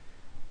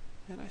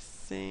 And I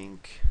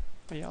think,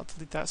 oh yeah, I'll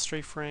delete that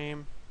straight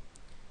frame.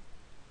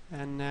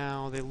 And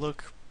now they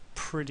look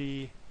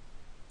pretty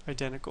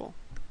identical.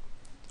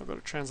 I'll go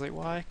to translate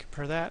Y,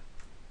 compare that.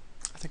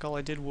 I think all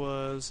I did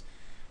was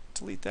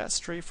delete that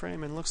straight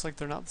frame, and it looks like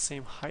they're not the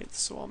same height,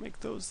 so I'll make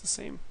those the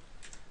same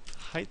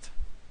height.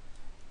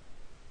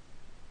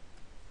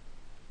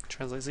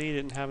 Translate Z,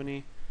 didn't have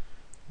any.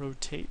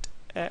 Rotate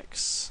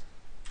X.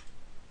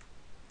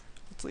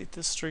 I'll delete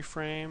this straight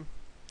frame.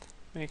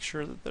 Make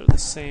sure that they're the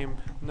same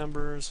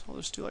numbers. I'll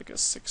just do like a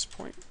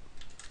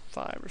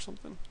 6.5 or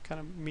something,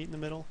 kind of meet in the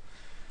middle.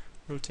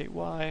 Rotate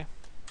Y.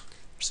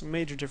 There's some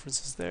major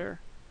differences there.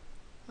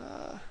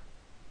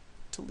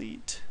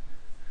 Delete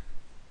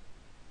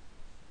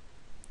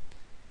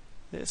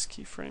this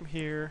keyframe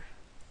here.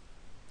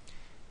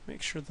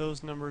 Make sure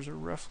those numbers are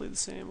roughly the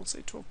same. Let's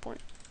say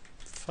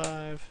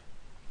 12.5.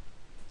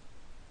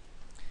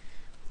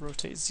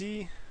 Rotate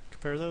Z.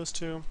 Compare those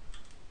two.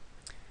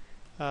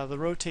 The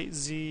rotate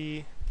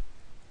Z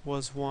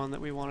was one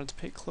that we wanted to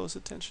pay close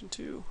attention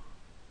to.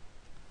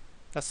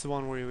 That's the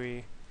one where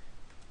we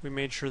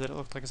made sure that it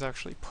looked like it's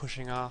actually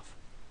pushing off.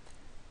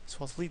 So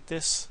I'll delete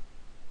this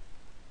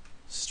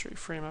straight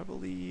frame, I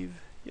believe.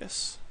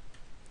 Yes.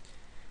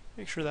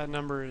 Make sure that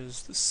number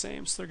is the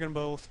same, so they're going to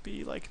both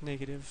be like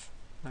negative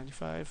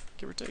 95,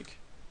 give or take.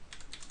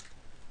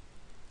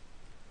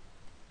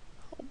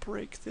 I'll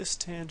break this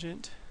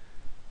tangent,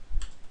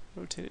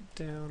 rotate it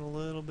down a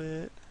little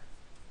bit,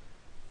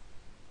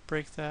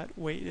 break that,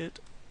 weight it,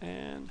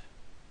 and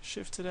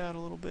shift it out a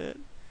little bit.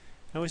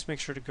 And always make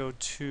sure to go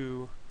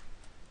to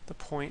the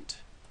point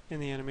in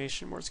the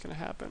animation where it's going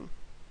to happen.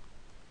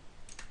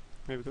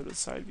 Maybe go to the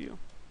side view.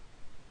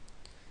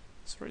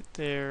 So right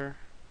there,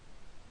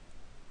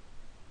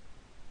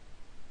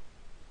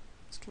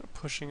 it's kind of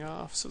pushing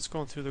off, so it's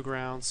going through the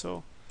ground,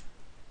 so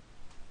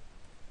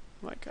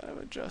I might kind of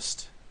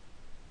adjust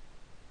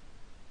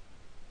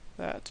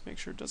that to make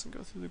sure it doesn't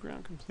go through the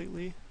ground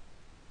completely.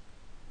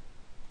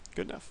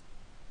 Good enough.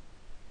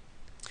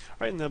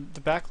 Alright, and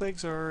the back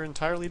legs are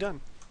entirely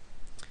done.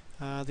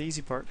 The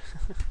easy part,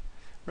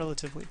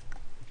 relatively.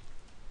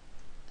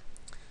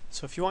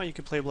 So if you want, you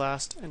could play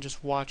Blast and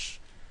just watch.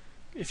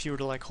 If you were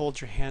to like hold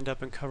your hand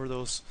up and cover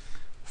those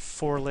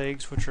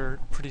forelegs, which are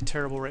pretty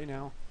terrible right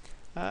now,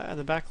 and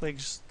the back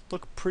legs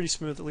look pretty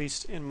smooth, at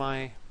least in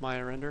my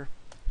render.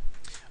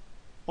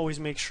 Always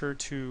make sure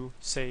to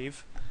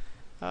save.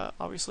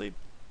 Obviously,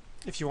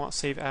 if you want,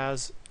 save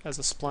as a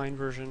spline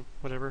version,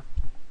 whatever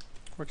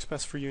works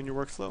best for you in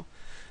your workflow.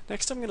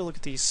 Next, I'm going to look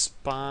at these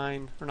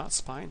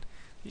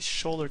these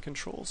shoulder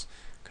controls,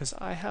 because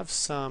I have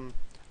some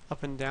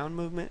up and down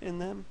movement in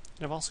them,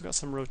 and I've also got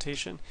some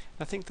rotation.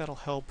 And I think that'll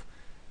help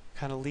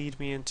kind of lead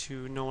me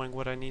into knowing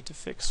what I need to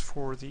fix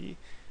for the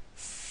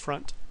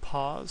front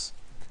paws.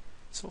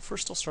 So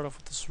first I'll start off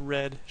with this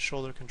red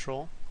shoulder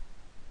control.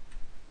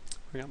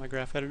 We got my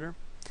graph editor,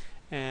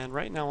 and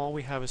right now all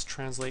we have is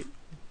translate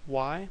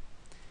Y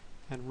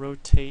and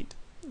rotate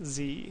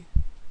Z.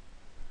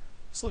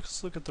 So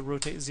let's look at the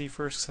rotate Z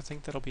first, because I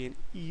think that'll be an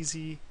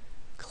easy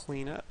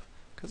cleanup,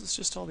 because it's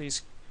just all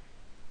these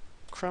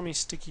crummy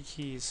sticky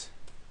keys.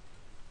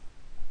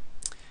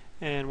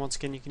 And once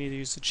again, you can either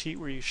use the cheat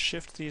where you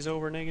shift these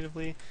over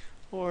negatively,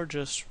 or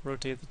just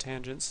rotate the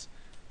tangents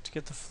to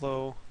get the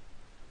flow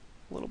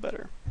a little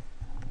better.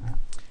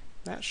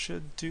 That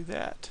should do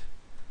that.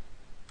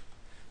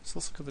 So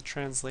let's look at the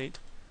translate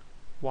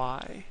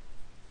Y.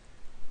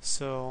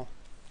 So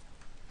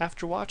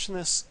after watching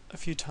this a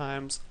few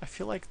times, I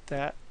feel like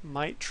that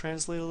might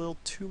translate a little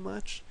too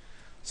much.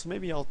 So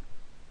maybe I'll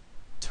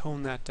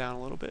tone that down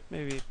a little bit,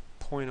 maybe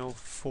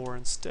 0.04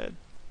 instead.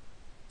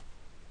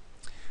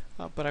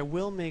 But I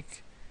will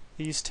make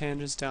these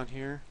tangents down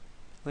here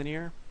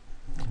linear,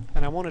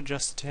 and I won't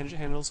adjust the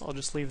tangent handles. I'll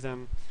just leave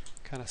them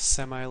kind of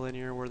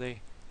semi-linear where they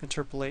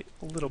interpolate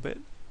a little bit.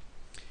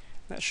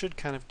 That should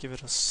kind of give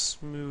it a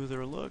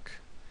smoother look.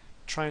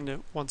 Trying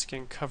to once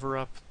again cover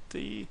up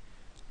the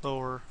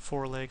lower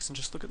forelegs and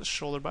just look at the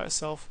shoulder by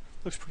itself.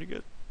 Looks pretty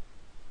good.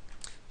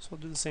 So I'll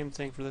do the same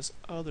thing for this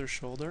other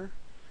shoulder.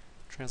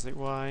 Translate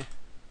Y.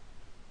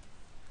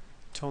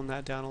 Tone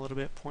that down a little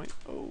bit,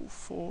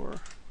 0.04.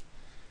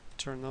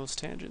 Turn those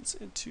tangents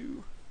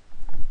into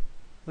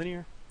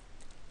linear.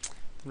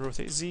 and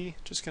rotate Z.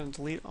 Just going to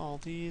delete all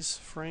these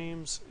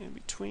frames in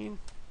between.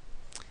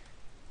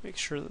 Make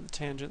sure that the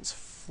tangents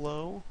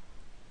flow,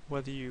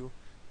 whether you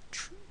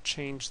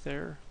change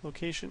their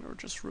location or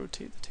just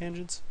rotate the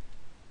tangents.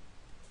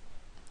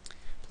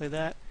 Play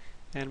that,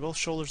 and both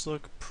shoulders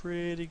look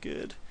pretty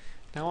good.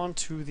 Now on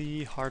to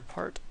the hard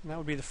part, and that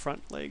would be the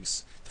front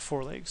legs, the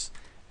forelegs.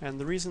 And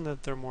the reason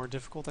that they're more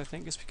difficult, I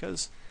think, is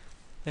because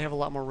they have a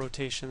lot more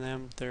rotation in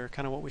them. They're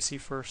kind of what we see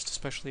first,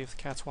 especially if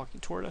the cat's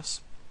walking toward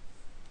us.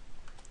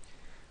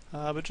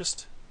 But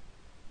just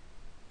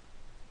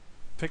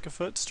pick a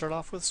foot to start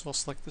off with, so I'll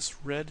select this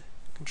red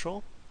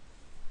control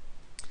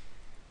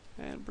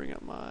and bring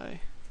up my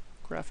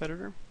graph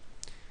editor.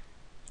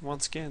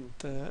 Once again,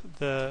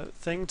 the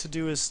thing to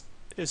do is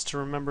to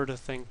remember to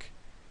think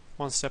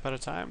one step at a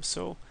time.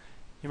 So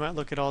you might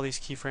look at all these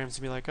keyframes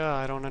and be like, oh,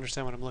 I don't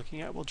understand what I'm looking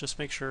at. Well, just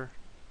make sure,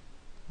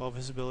 well,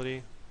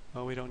 visibility,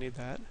 well, we don't need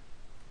that.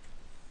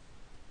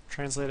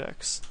 Translate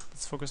X,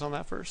 let's focus on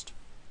that first.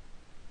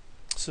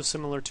 So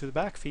similar to the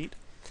back feet,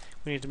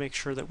 we need to make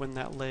sure that when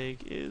that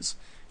leg is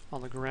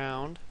on the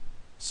ground,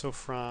 so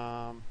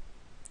from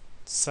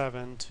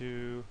 7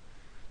 to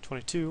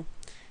 22,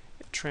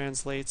 it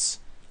translates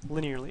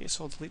linearly.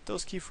 So I'll delete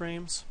those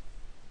keyframes.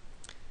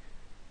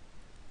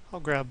 I'll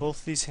grab both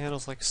of these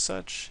handles like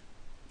such,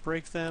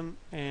 break them,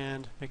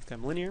 and make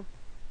them linear.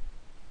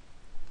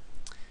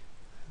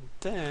 And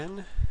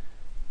then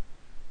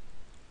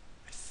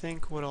I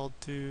think what I'll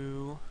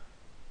do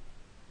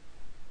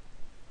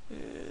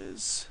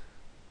is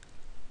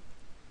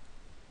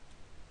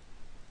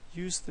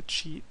use the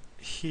cheat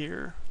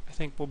here. I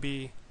think will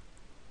be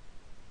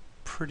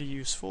pretty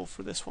useful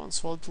for this one.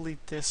 So I'll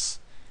delete this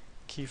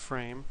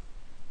keyframe,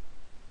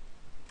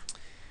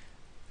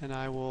 and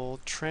I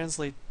will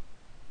translate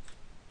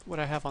what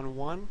I have on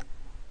 1.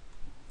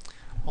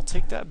 I'll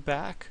take that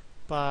back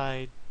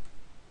by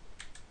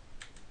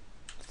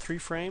 3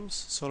 frames,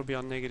 so it'll be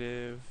on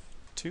 -2.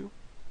 And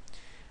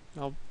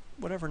I'll,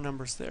 whatever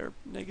number's there,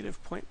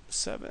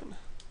 -0.7.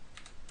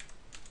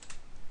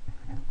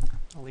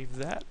 I'll leave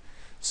that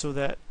so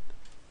that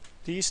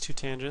these two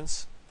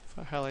tangents, if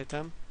I highlight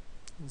them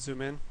and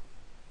zoom in,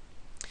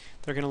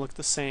 they're going to look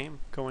the same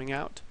going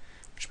out,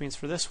 which means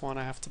for this one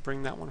I have to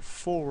bring that one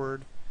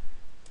forward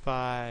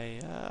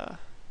by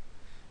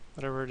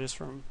whatever it is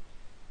from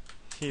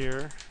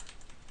here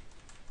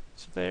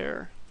to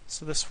there.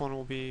 So this one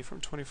will be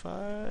from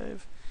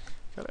 25,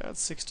 gotta add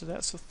 6 to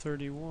that, so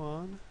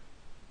 31.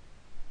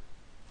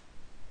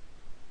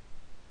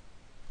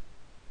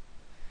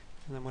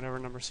 And then whatever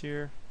number's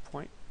here,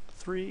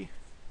 0.3.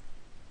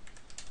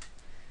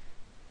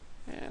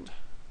 And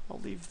I'll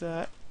leave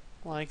that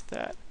like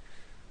that.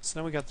 So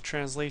now we got the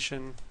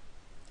translation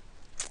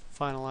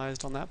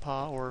finalized on that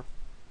paw, or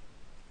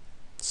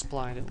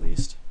spline at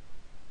least.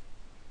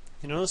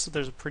 You notice that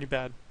there's a pretty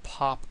bad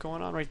pop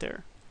going on right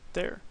there.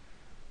 There.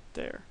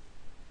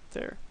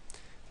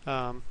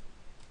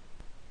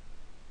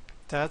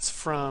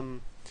 That's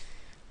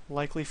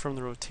likely from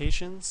the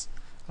rotations.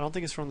 I don't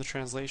think it's from the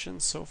translation.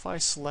 So if I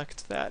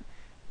select that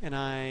and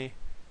I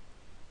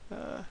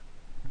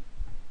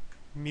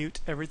mute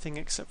everything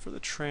except for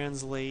the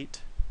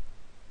translate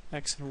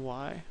X and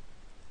Y,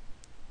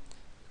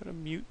 go to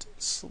mute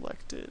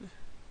selected, and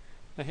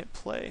I hit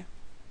play.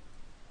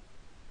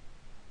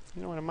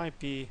 You know what, it might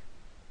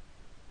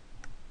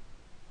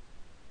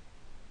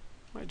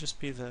just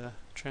be the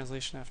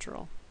translation after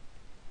all.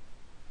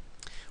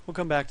 We'll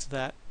come back to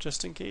that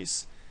just in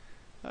case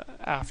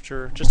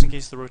just in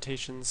case the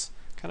rotations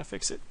kind of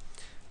fix it.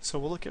 So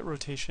we'll look at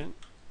rotation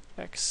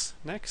X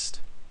next.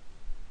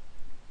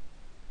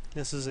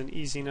 This is an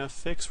easy enough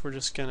fix. We're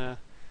just gonna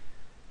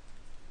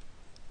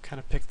kind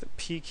of pick the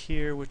peak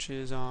here, which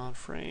is on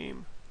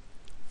frame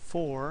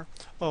 4.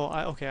 Oh,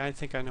 okay, I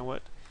think I know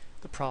what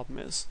the problem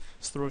is.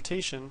 So the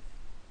rotation,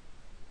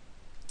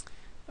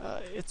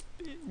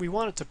 we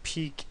want it to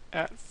peak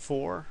at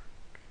 4.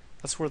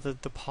 That's where the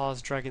paw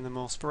is dragging the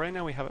most. But right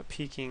now we have it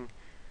peaking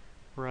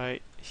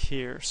right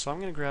here. So I'm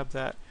going to grab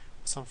that.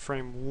 It's on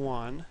frame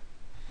 1,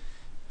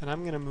 and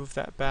I'm going to move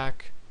that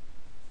back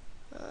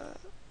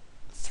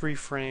 3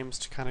 frames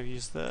to kind of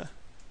use the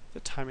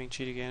timing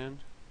cheat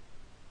again.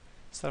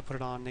 So I'll put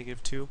it on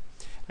 -2.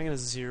 I'm going to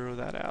zero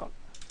that out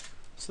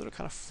so it'll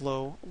kind of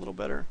flow a little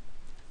better.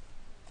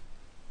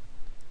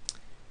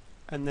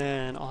 And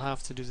then I'll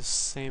have to do the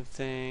same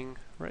thing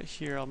right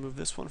here. I'll move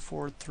this one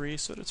forward 3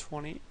 so to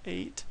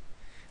 28.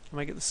 I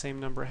might get the same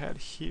number I had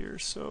here,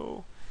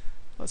 so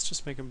let's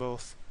just make them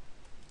both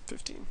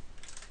 15.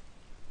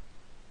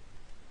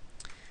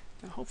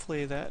 Now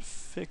hopefully that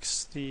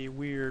fixed the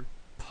weird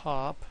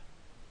pop.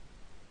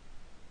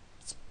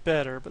 It's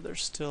better, but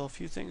there's still a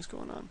few things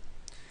going on.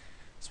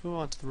 Let's move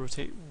on to the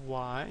rotate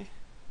Y.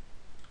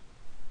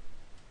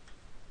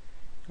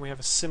 We have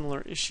a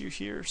similar issue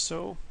here.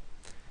 So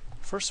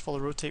first of all,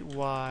 the rotate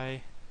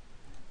Y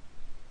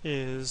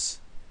is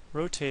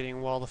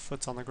rotating while the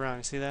foot's on the ground.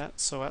 You see that?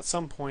 So at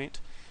some point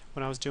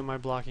when I was doing my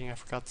blocking, I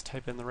forgot to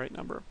type in the right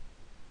number.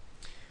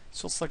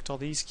 So I'll select all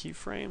these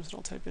keyframes and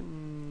I'll type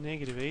in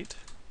 -8.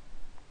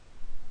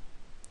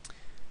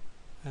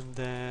 And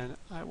then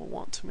I will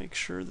want to make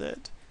sure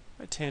that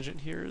my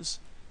tangent here is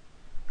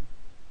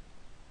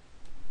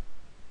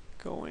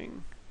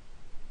going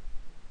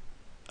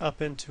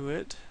up into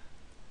it.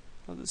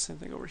 I'll do the same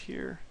thing over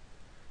here.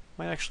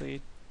 Might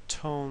actually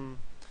tone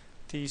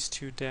these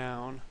two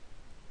down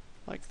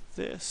like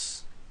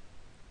this.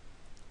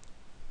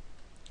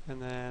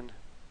 And then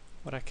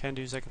what I can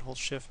do is I can hold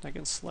shift and I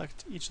can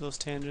select each of those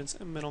tangents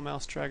and middle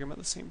mouse drag them at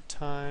the same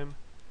time.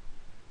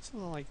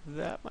 Something like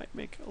that might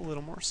make a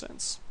little more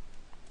sense.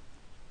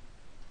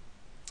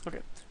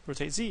 Okay,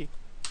 rotate Z.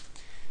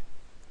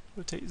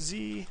 Rotate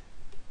Z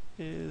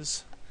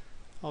is,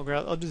 I'll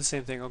do the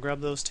same thing. I'll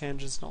grab those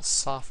tangents and I'll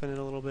soften it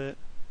a little bit.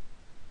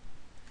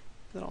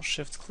 Then I'll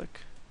shift click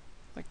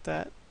like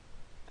that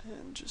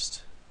and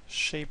just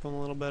shape them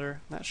a little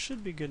better. And that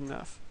should be good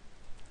enough.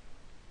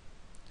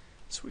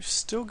 So we've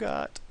still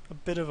got a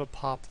bit of a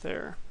pop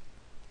there.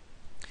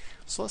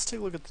 So let's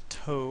take a look at the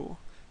toe,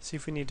 see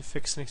if we need to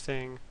fix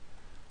anything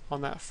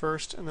on that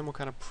first, and then we'll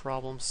kind of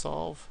problem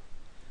solve.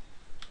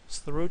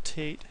 So the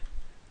rotate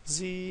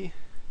Z,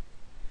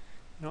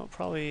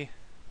 probably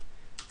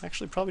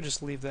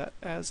just leave that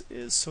as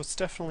is. So it's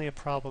definitely a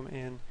problem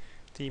in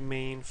the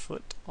main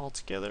foot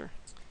altogether.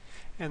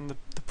 And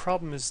the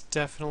problem is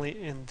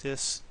definitely in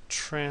this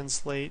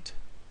translate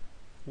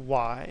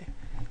Y.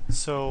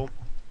 So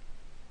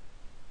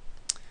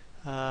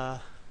I'm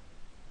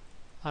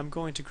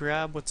going to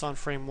grab what's on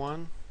frame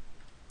 1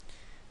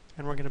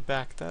 and we're going to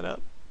back that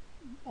up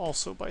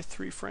also by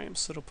 3 frames,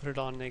 so it'll put it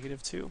on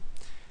 -2.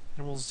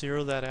 And we'll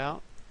zero that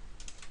out.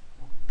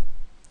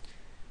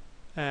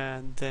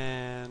 And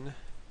then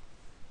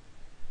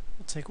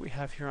we'll take what we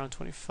have here on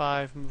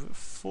 25, move it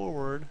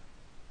forward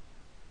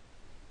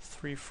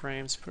 3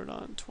 frames, put it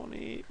on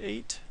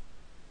 28.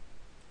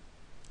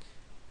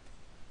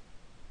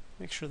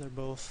 Make sure they're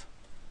both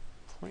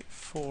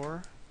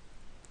 0.4.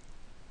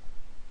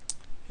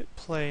 Hit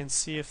play and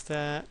see if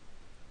that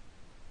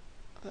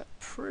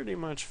pretty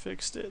much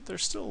fixed it.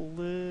 There's still a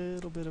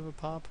little bit of a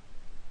pop.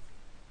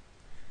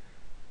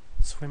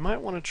 So we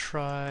might want to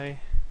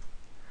try,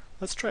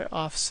 let's try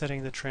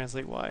offsetting the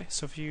translate Y.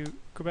 So if you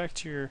go back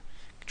to your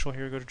control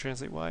here, go to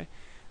translate Y.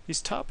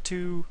 These top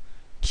 2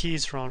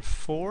 keys are on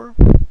 4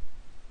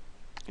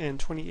 and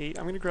 28.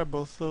 I'm going to grab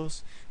both of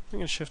those. I'm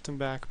going to shift them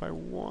back by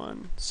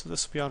 1. So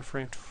this will be on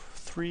frame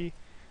 3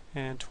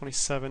 and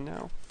 27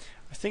 now.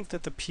 I think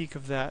that the peak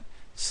of that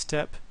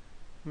step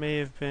may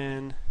have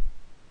been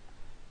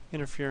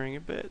interfering a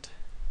bit.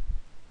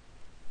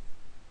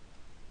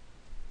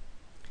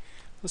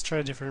 Let's try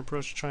a different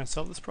approach to try and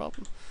solve this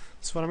problem.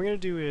 So what I'm going to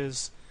do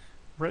is,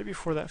 right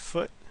before that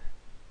foot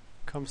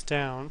comes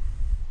down,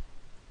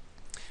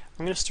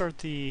 I'm going to start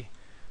the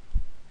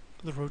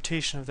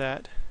rotation of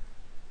that,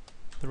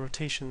 the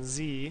rotation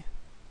Z,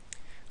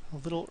 a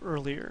little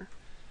earlier.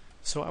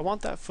 So I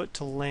want that foot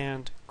to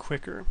land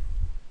quicker.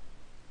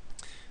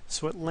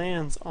 So it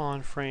lands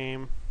on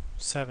frame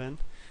 7.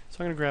 So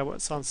I'm going to grab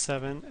what's on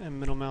 7 and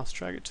middle mouse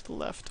drag it to the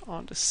left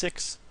onto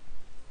 6.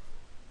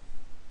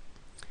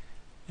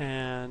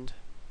 And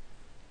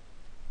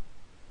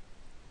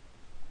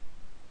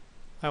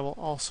I will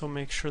also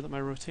make sure that my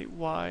rotate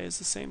Y is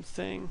the same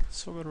thing.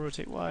 So I'll go to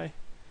rotate Y,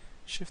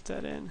 shift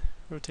that in,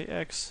 rotate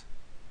X,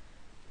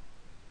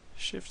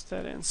 shift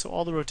that in. So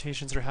all the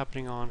rotations are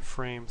happening on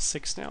frame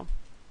 6 now.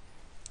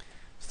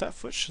 So that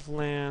foot should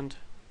land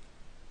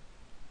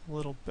a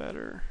little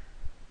better,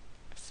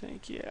 I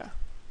think, yeah.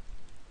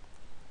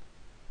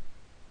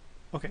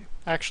 Okay,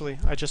 actually,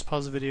 I just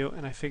paused the video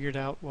and I figured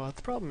out what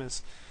the problem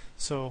is.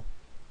 So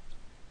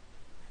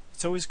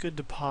it's always good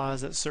to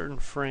pause at certain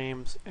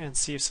frames and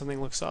see if something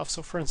looks off.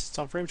 So for instance,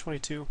 on frame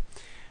 22,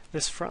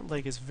 this front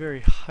leg is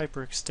very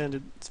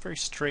hyperextended. It's very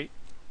straight.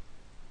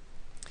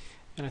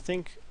 And I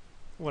think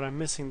what I'm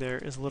missing there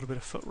is a little bit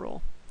of foot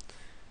roll.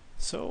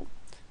 So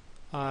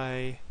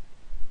I'm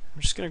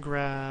just going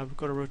to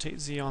go to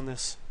rotate Z on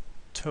this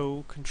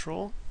toe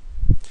control,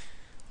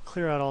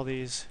 clear out all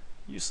these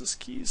useless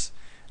keys.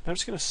 And I'm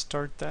just going to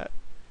start that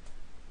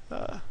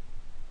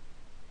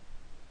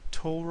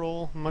toe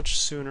roll much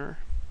sooner,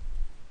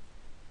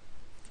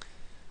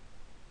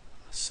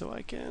 so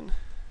I can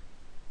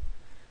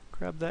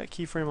grab that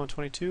keyframe on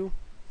 22,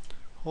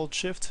 hold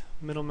shift,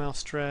 middle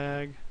mouse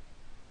drag,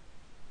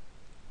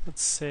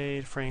 let's say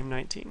frame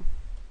 19.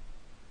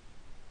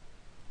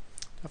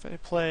 If I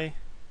play,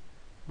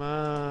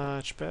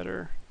 much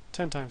better,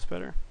 10 times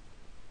better.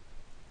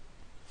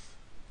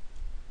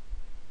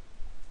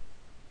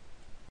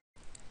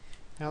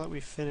 Now that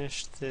we've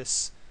finished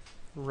this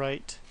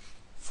right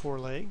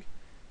foreleg,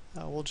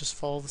 we'll just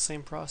follow the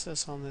same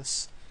process on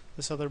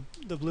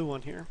the blue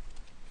one here.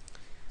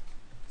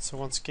 So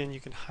once again,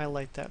 you can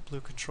highlight that blue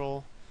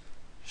control,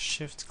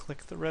 shift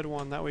click the red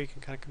one, that way you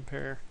can kind of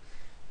compare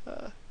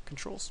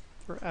controls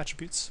or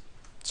attributes.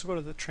 So go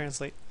to the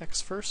translate X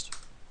first,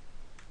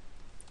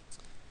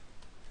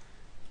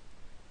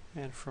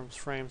 and from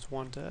frames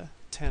 1 to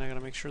 10 I gotta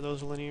make sure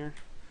those are linear,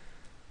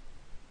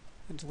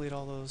 and delete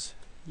all those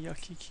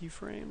yucky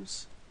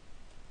keyframes.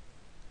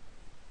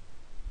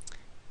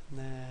 And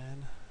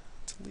then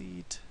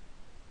delete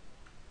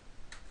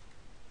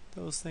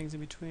those things in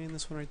between,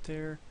 this one right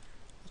there.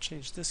 I'll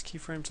change this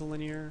keyframe to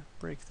linear,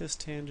 break this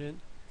tangent,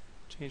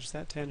 change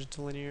that tangent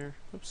to linear.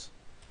 Oops.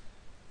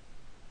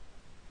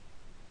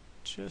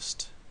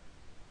 Just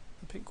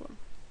the pink one.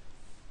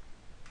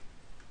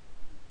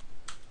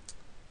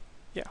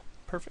 Yeah,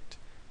 perfect.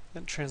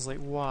 Then translate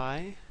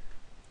Y.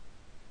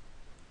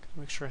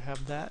 Make sure I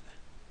have that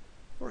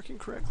working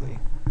correctly.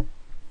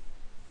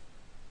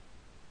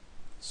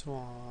 So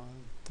on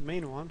the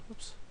main one,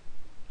 oops,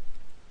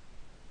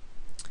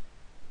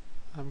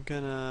 I'm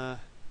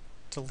gonna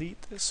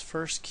delete this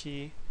first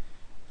key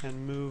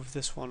and move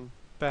this one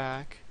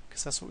back,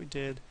 because that's what we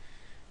did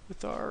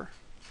with our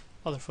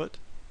other foot.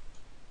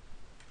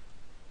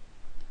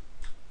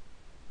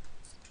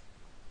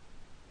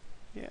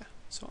 Yeah,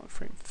 so on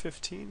frame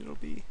 15 it'll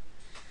be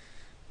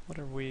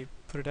whatever we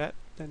put it at.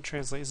 Then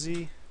translate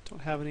Z,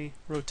 don't have any.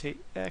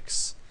 Rotate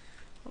X,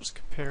 I'll just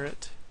compare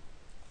it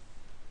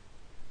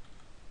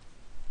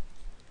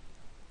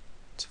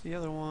to the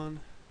other one.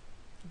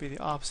 It'll be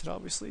the opposite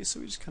obviously, so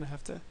we just kind of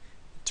have to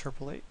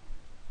interpolate.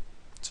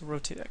 So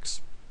rotate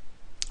X.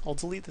 I'll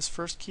delete this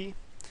first key,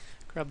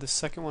 grab the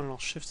second one, and I'll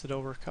shift it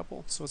over a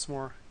couple so it's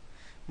more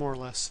or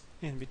less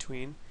in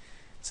between.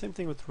 Same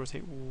thing with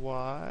rotate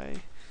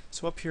Y.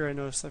 So up here I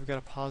noticed I've got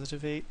a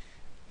 +8,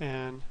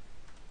 and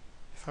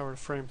if I were to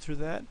frame through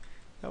that,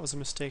 that was a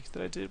mistake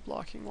that I did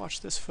blocking.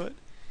 Watch this foot.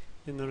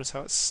 You'll notice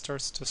how it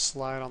starts to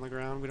slide on the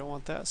ground. We don't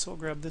want that, so we'll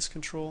grab this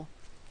control,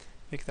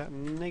 make that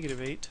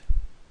 -8,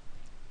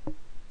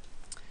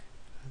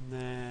 and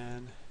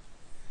then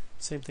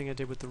same thing I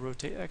did with the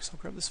rotate X. I'll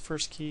grab this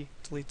first key,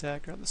 delete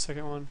that, grab the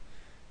second one,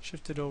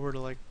 shift it over to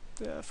like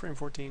frame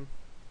 14,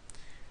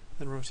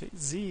 then rotate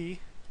Z.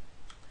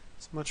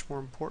 It's much more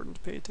important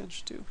to pay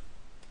attention to.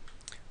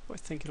 Oh, I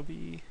think it'll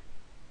be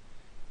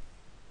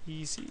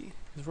easy,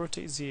 because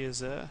rotate Z is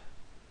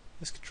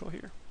this control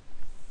here.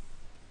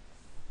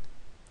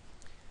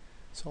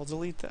 So I'll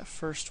delete that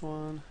first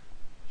one,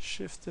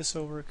 shift this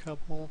over a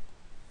couple,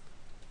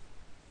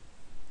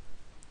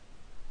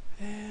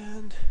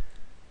 and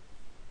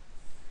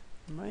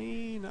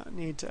may not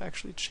need to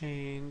actually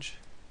change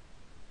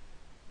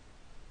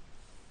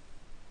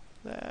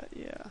that.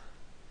 Yeah,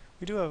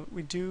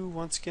 we do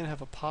once again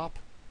have a pop,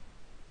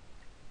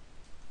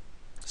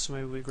 so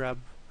maybe we grab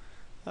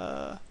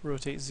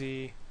rotate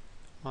Z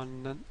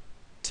on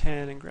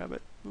 10 and grab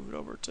it, move it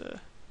over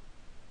to,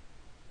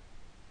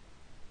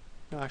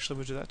 no, actually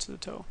we'll do that to the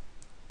toe.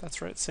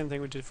 That's right, same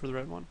thing we did for the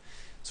red one.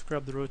 So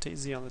grab the rotate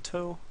Z on the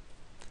toe,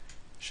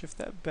 shift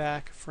that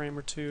back a frame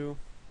or two,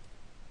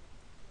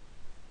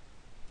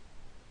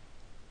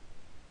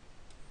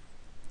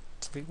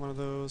 delete one of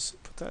those,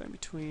 put that in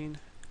between,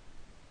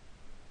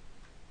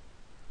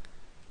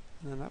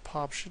 and then that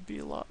pop should be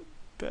a lot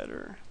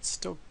better. It's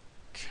still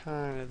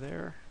kind of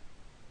there.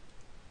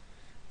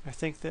 I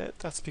think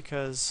that's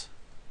because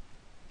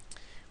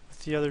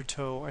with the other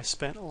toe I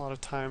spent a lot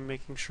of time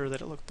making sure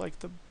that it looked like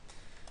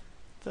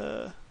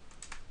the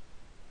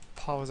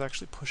paw was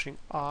actually pushing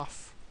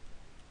off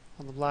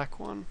on the black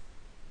one,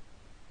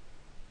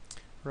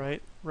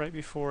 right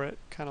before it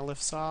kind of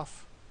lifts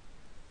off.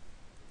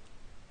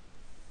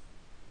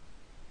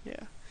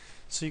 Yeah,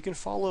 so you can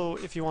follow,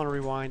 if you want to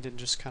rewind and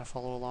just kind of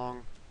follow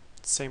along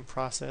the same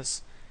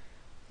process.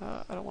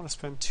 I don't want to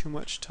spend too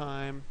much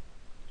time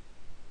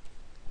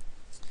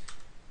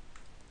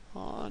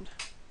on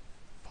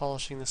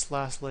polishing this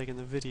last leg in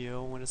the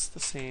video when it's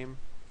the same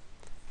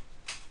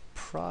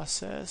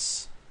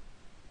process,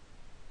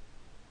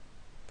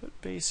 but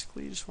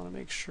basically you just want to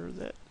make sure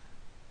that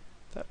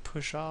that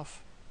push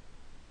off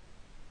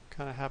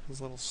kind of happens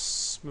a little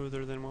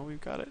smoother than what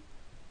we've got it.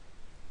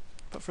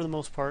 But for the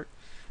most part,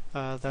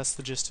 that's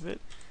the gist of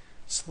it.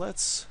 So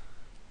let's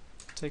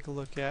take a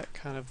look at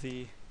kind of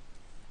the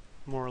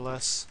more or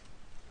less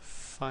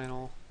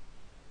final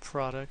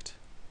product.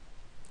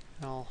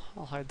 And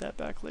I'll hide that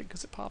back leg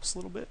because it pops a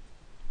little bit.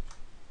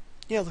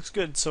 Yeah, it looks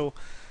good. So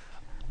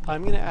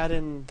I'm going to add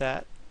in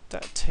that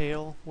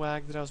tail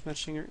wag that I was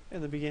mentioning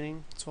in the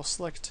beginning. So I'll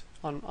select,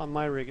 on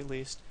my rig at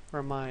least,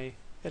 or my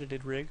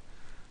edited rig,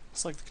 I'll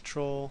select the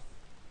control,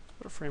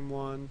 go to frame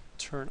 1,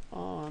 turn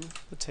on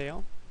the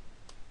tail.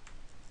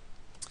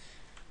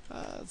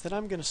 Then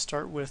I'm going to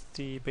start with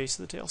the base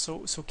of the tail.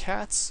 So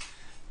cats'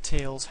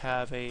 tails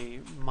have a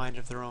mind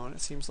of their own, it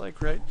seems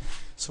like, right?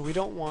 So we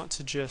don't want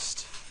to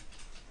just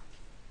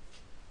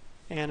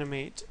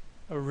animate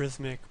a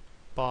rhythmic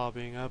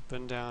bobbing up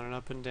and down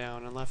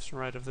and left and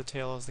right of the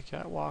tail as the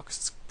cat walks.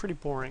 It's pretty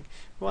boring.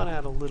 We want to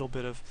add a little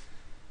bit of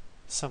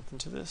something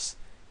to this.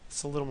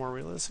 It's a little more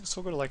realistic. So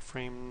we'll go to like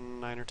frame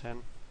 9 or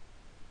 10.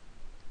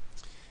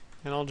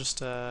 And I'll just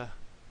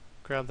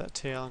grab that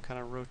tail and kind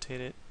of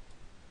rotate it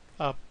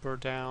up or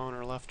down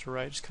or left or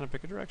right, just kind of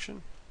pick a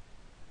direction.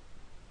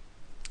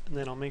 And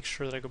then I'll make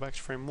sure that I go back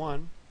to frame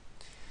 1,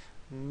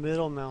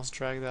 middle mouse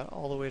drag that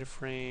all the way to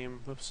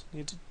frame, whoops,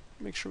 need to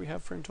make sure we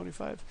have frame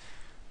 25.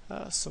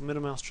 So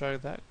middle mouse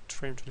drag that to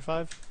frame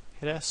 25,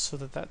 hit S so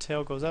that that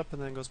tail goes up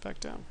and then goes back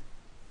down.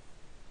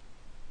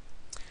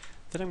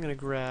 Then I'm going to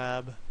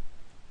grab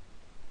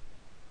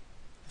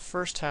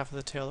first half of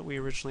the tail that we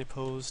originally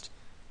posed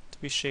to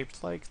be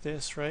shaped like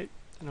this, right?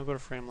 And I'll go to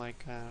frame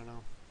like, I don't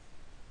know,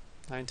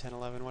 9, 10,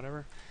 11,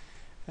 whatever.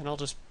 And I'll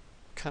just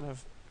kind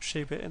of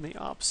shape it in the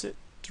opposite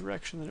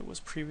direction that it was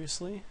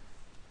previously.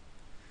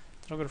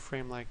 Then I'll go to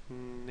frame like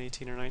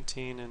 18 or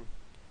 19 and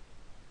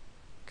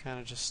kind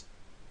of just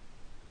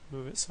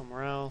move it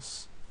somewhere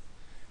else.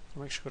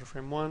 I'll make sure to go to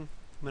frame 1,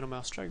 middle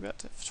mouse drag that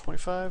to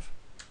 25.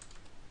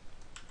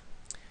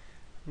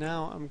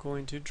 Now I'm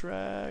going to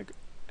drag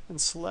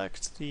and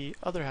select the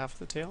other half of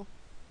the tail.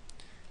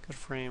 Go to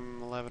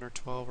frame 11 or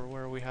 12 or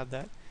where we had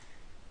that,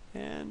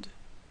 and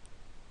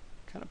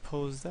kind of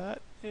pose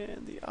that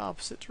in the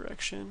opposite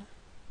direction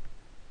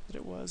that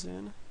it was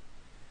in.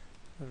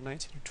 Go to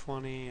 19 or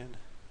 20 and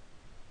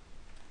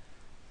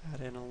add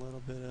in a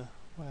little bit of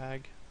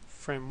wag.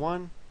 Frame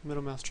 1,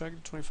 middle mouse drag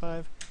to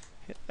 25,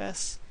 hit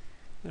S,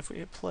 and if we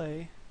hit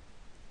play,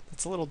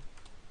 it's a little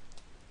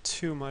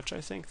too much,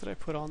 I think, that I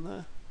put on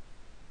the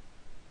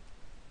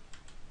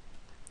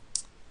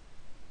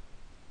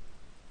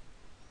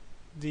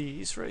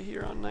these right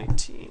here on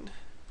 19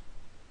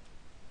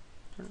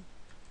 or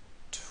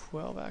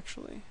 12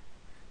 actually.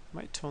 I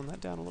might tone that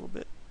down a little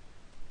bit.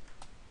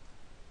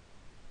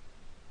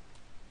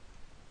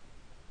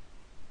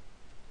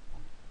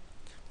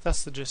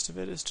 That's the gist of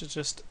it, is to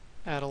just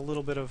add a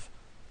little bit of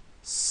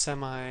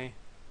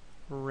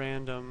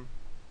semi-random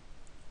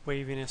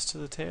waviness to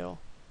the tail.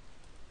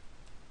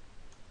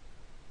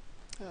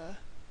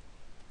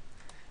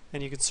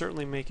 And you can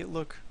certainly make it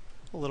look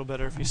a little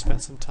better if you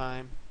spent some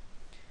time.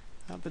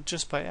 But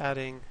just by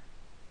adding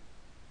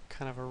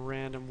kind of a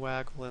random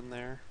waggle in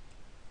there,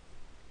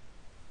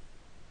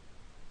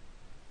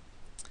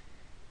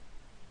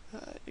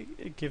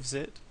 it gives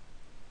it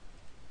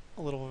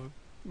a little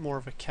more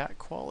of a cat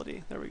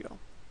quality. There we go.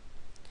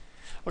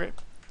 Okay,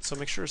 so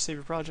make sure to save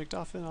your project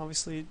often.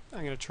 Obviously,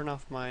 I'm going to turn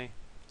off my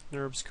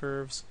NURBS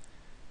curves,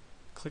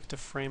 click to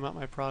frame up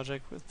my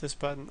project with this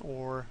button,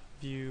 or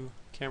view,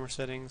 camera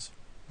settings,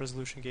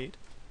 resolution gate.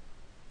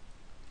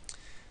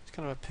 Just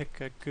kind of pick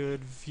a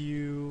good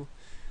view.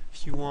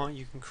 If you want,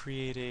 you can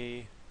create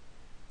a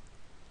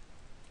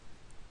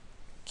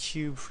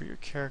cube for your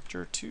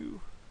character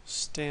to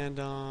stand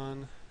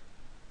on.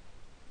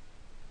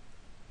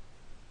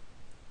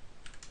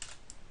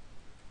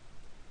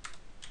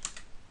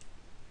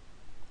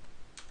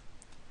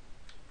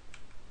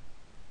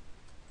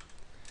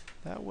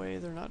 That way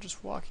they're not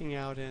just walking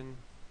out in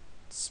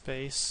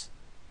space.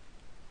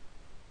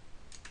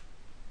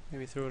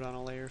 Maybe throw it on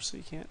a layer so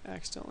you can't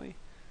accidentally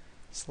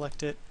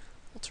select it.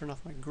 I'll turn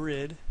off my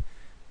grid,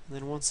 and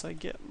then once I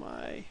get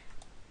my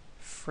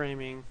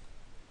framing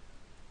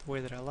the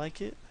way that I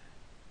like it,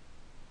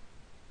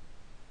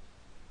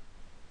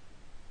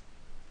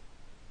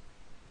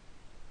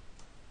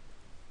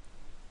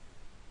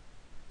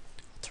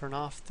 I'll turn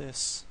off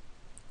this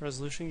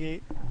resolution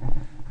gate,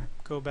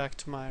 go back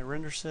to my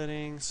render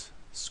settings,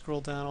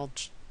 scroll down, I'll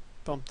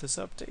bump this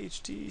up to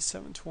HD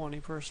 720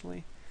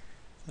 personally,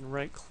 then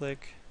right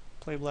click,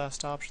 Play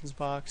Blast options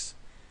box,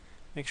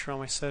 make sure all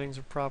my settings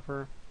are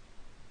proper,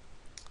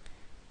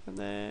 and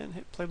then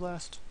hit Play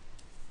Blast.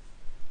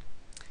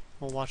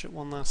 We'll watch it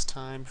one last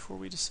time before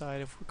we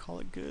decide if we call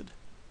it good.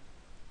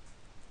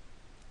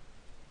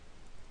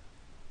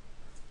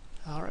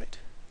 Alright,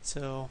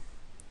 so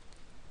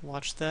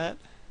watch that.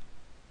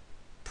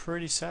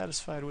 Pretty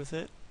satisfied with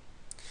it.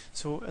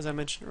 So as I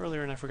mentioned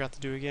earlier, and I forgot to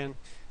do again,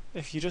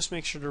 if you just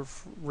make sure to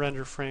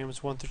render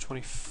frames 1 through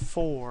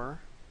 24,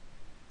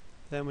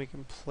 then we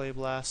can Play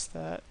Blast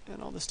that,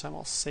 and all this time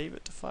I'll save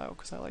it to file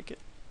because I like it.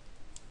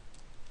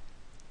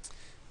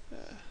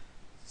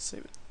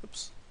 Save it.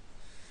 Oops.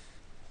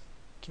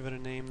 Give it a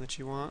name that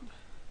you want.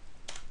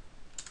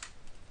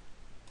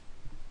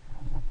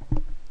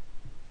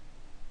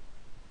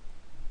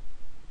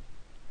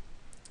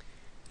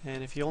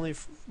 And if you only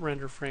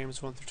render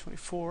frames 1 through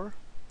 24,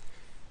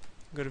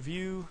 go to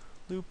View,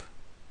 Loop,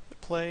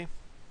 hit Play,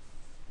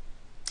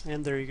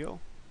 and there you go.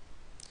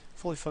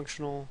 Fully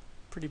functional,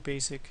 pretty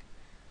basic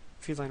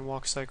feline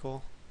walk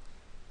cycle.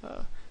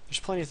 There's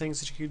plenty of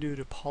things that you can do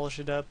to polish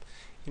it up,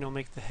 you know,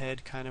 make the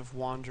head kind of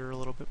wander a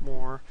little bit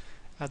more,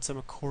 add some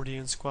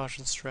accordion squash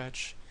and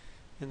stretch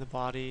in the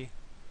body,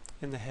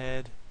 in the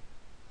head.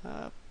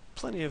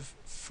 Plenty of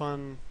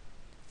fun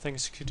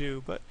things you could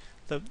do, but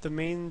the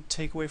main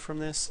takeaway from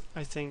this,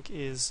 I think,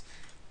 is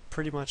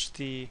pretty much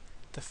the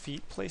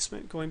feet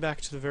placement. Going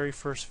back to the very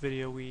first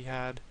video we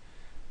had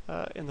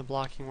in the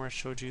blocking where I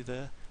showed you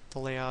the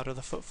layout of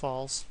the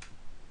footfalls.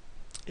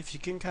 If you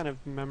can kind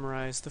of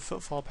memorize the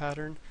footfall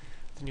pattern,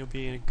 then you'll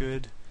be in a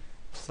good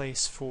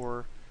place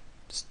for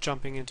just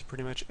jumping into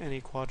pretty much any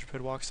quadruped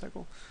walk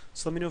cycle.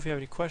 So let me know if you have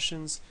any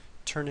questions.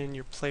 Turn in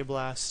your Play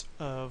Blast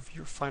of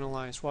your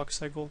finalized walk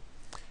cycle,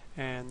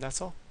 and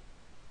that's all.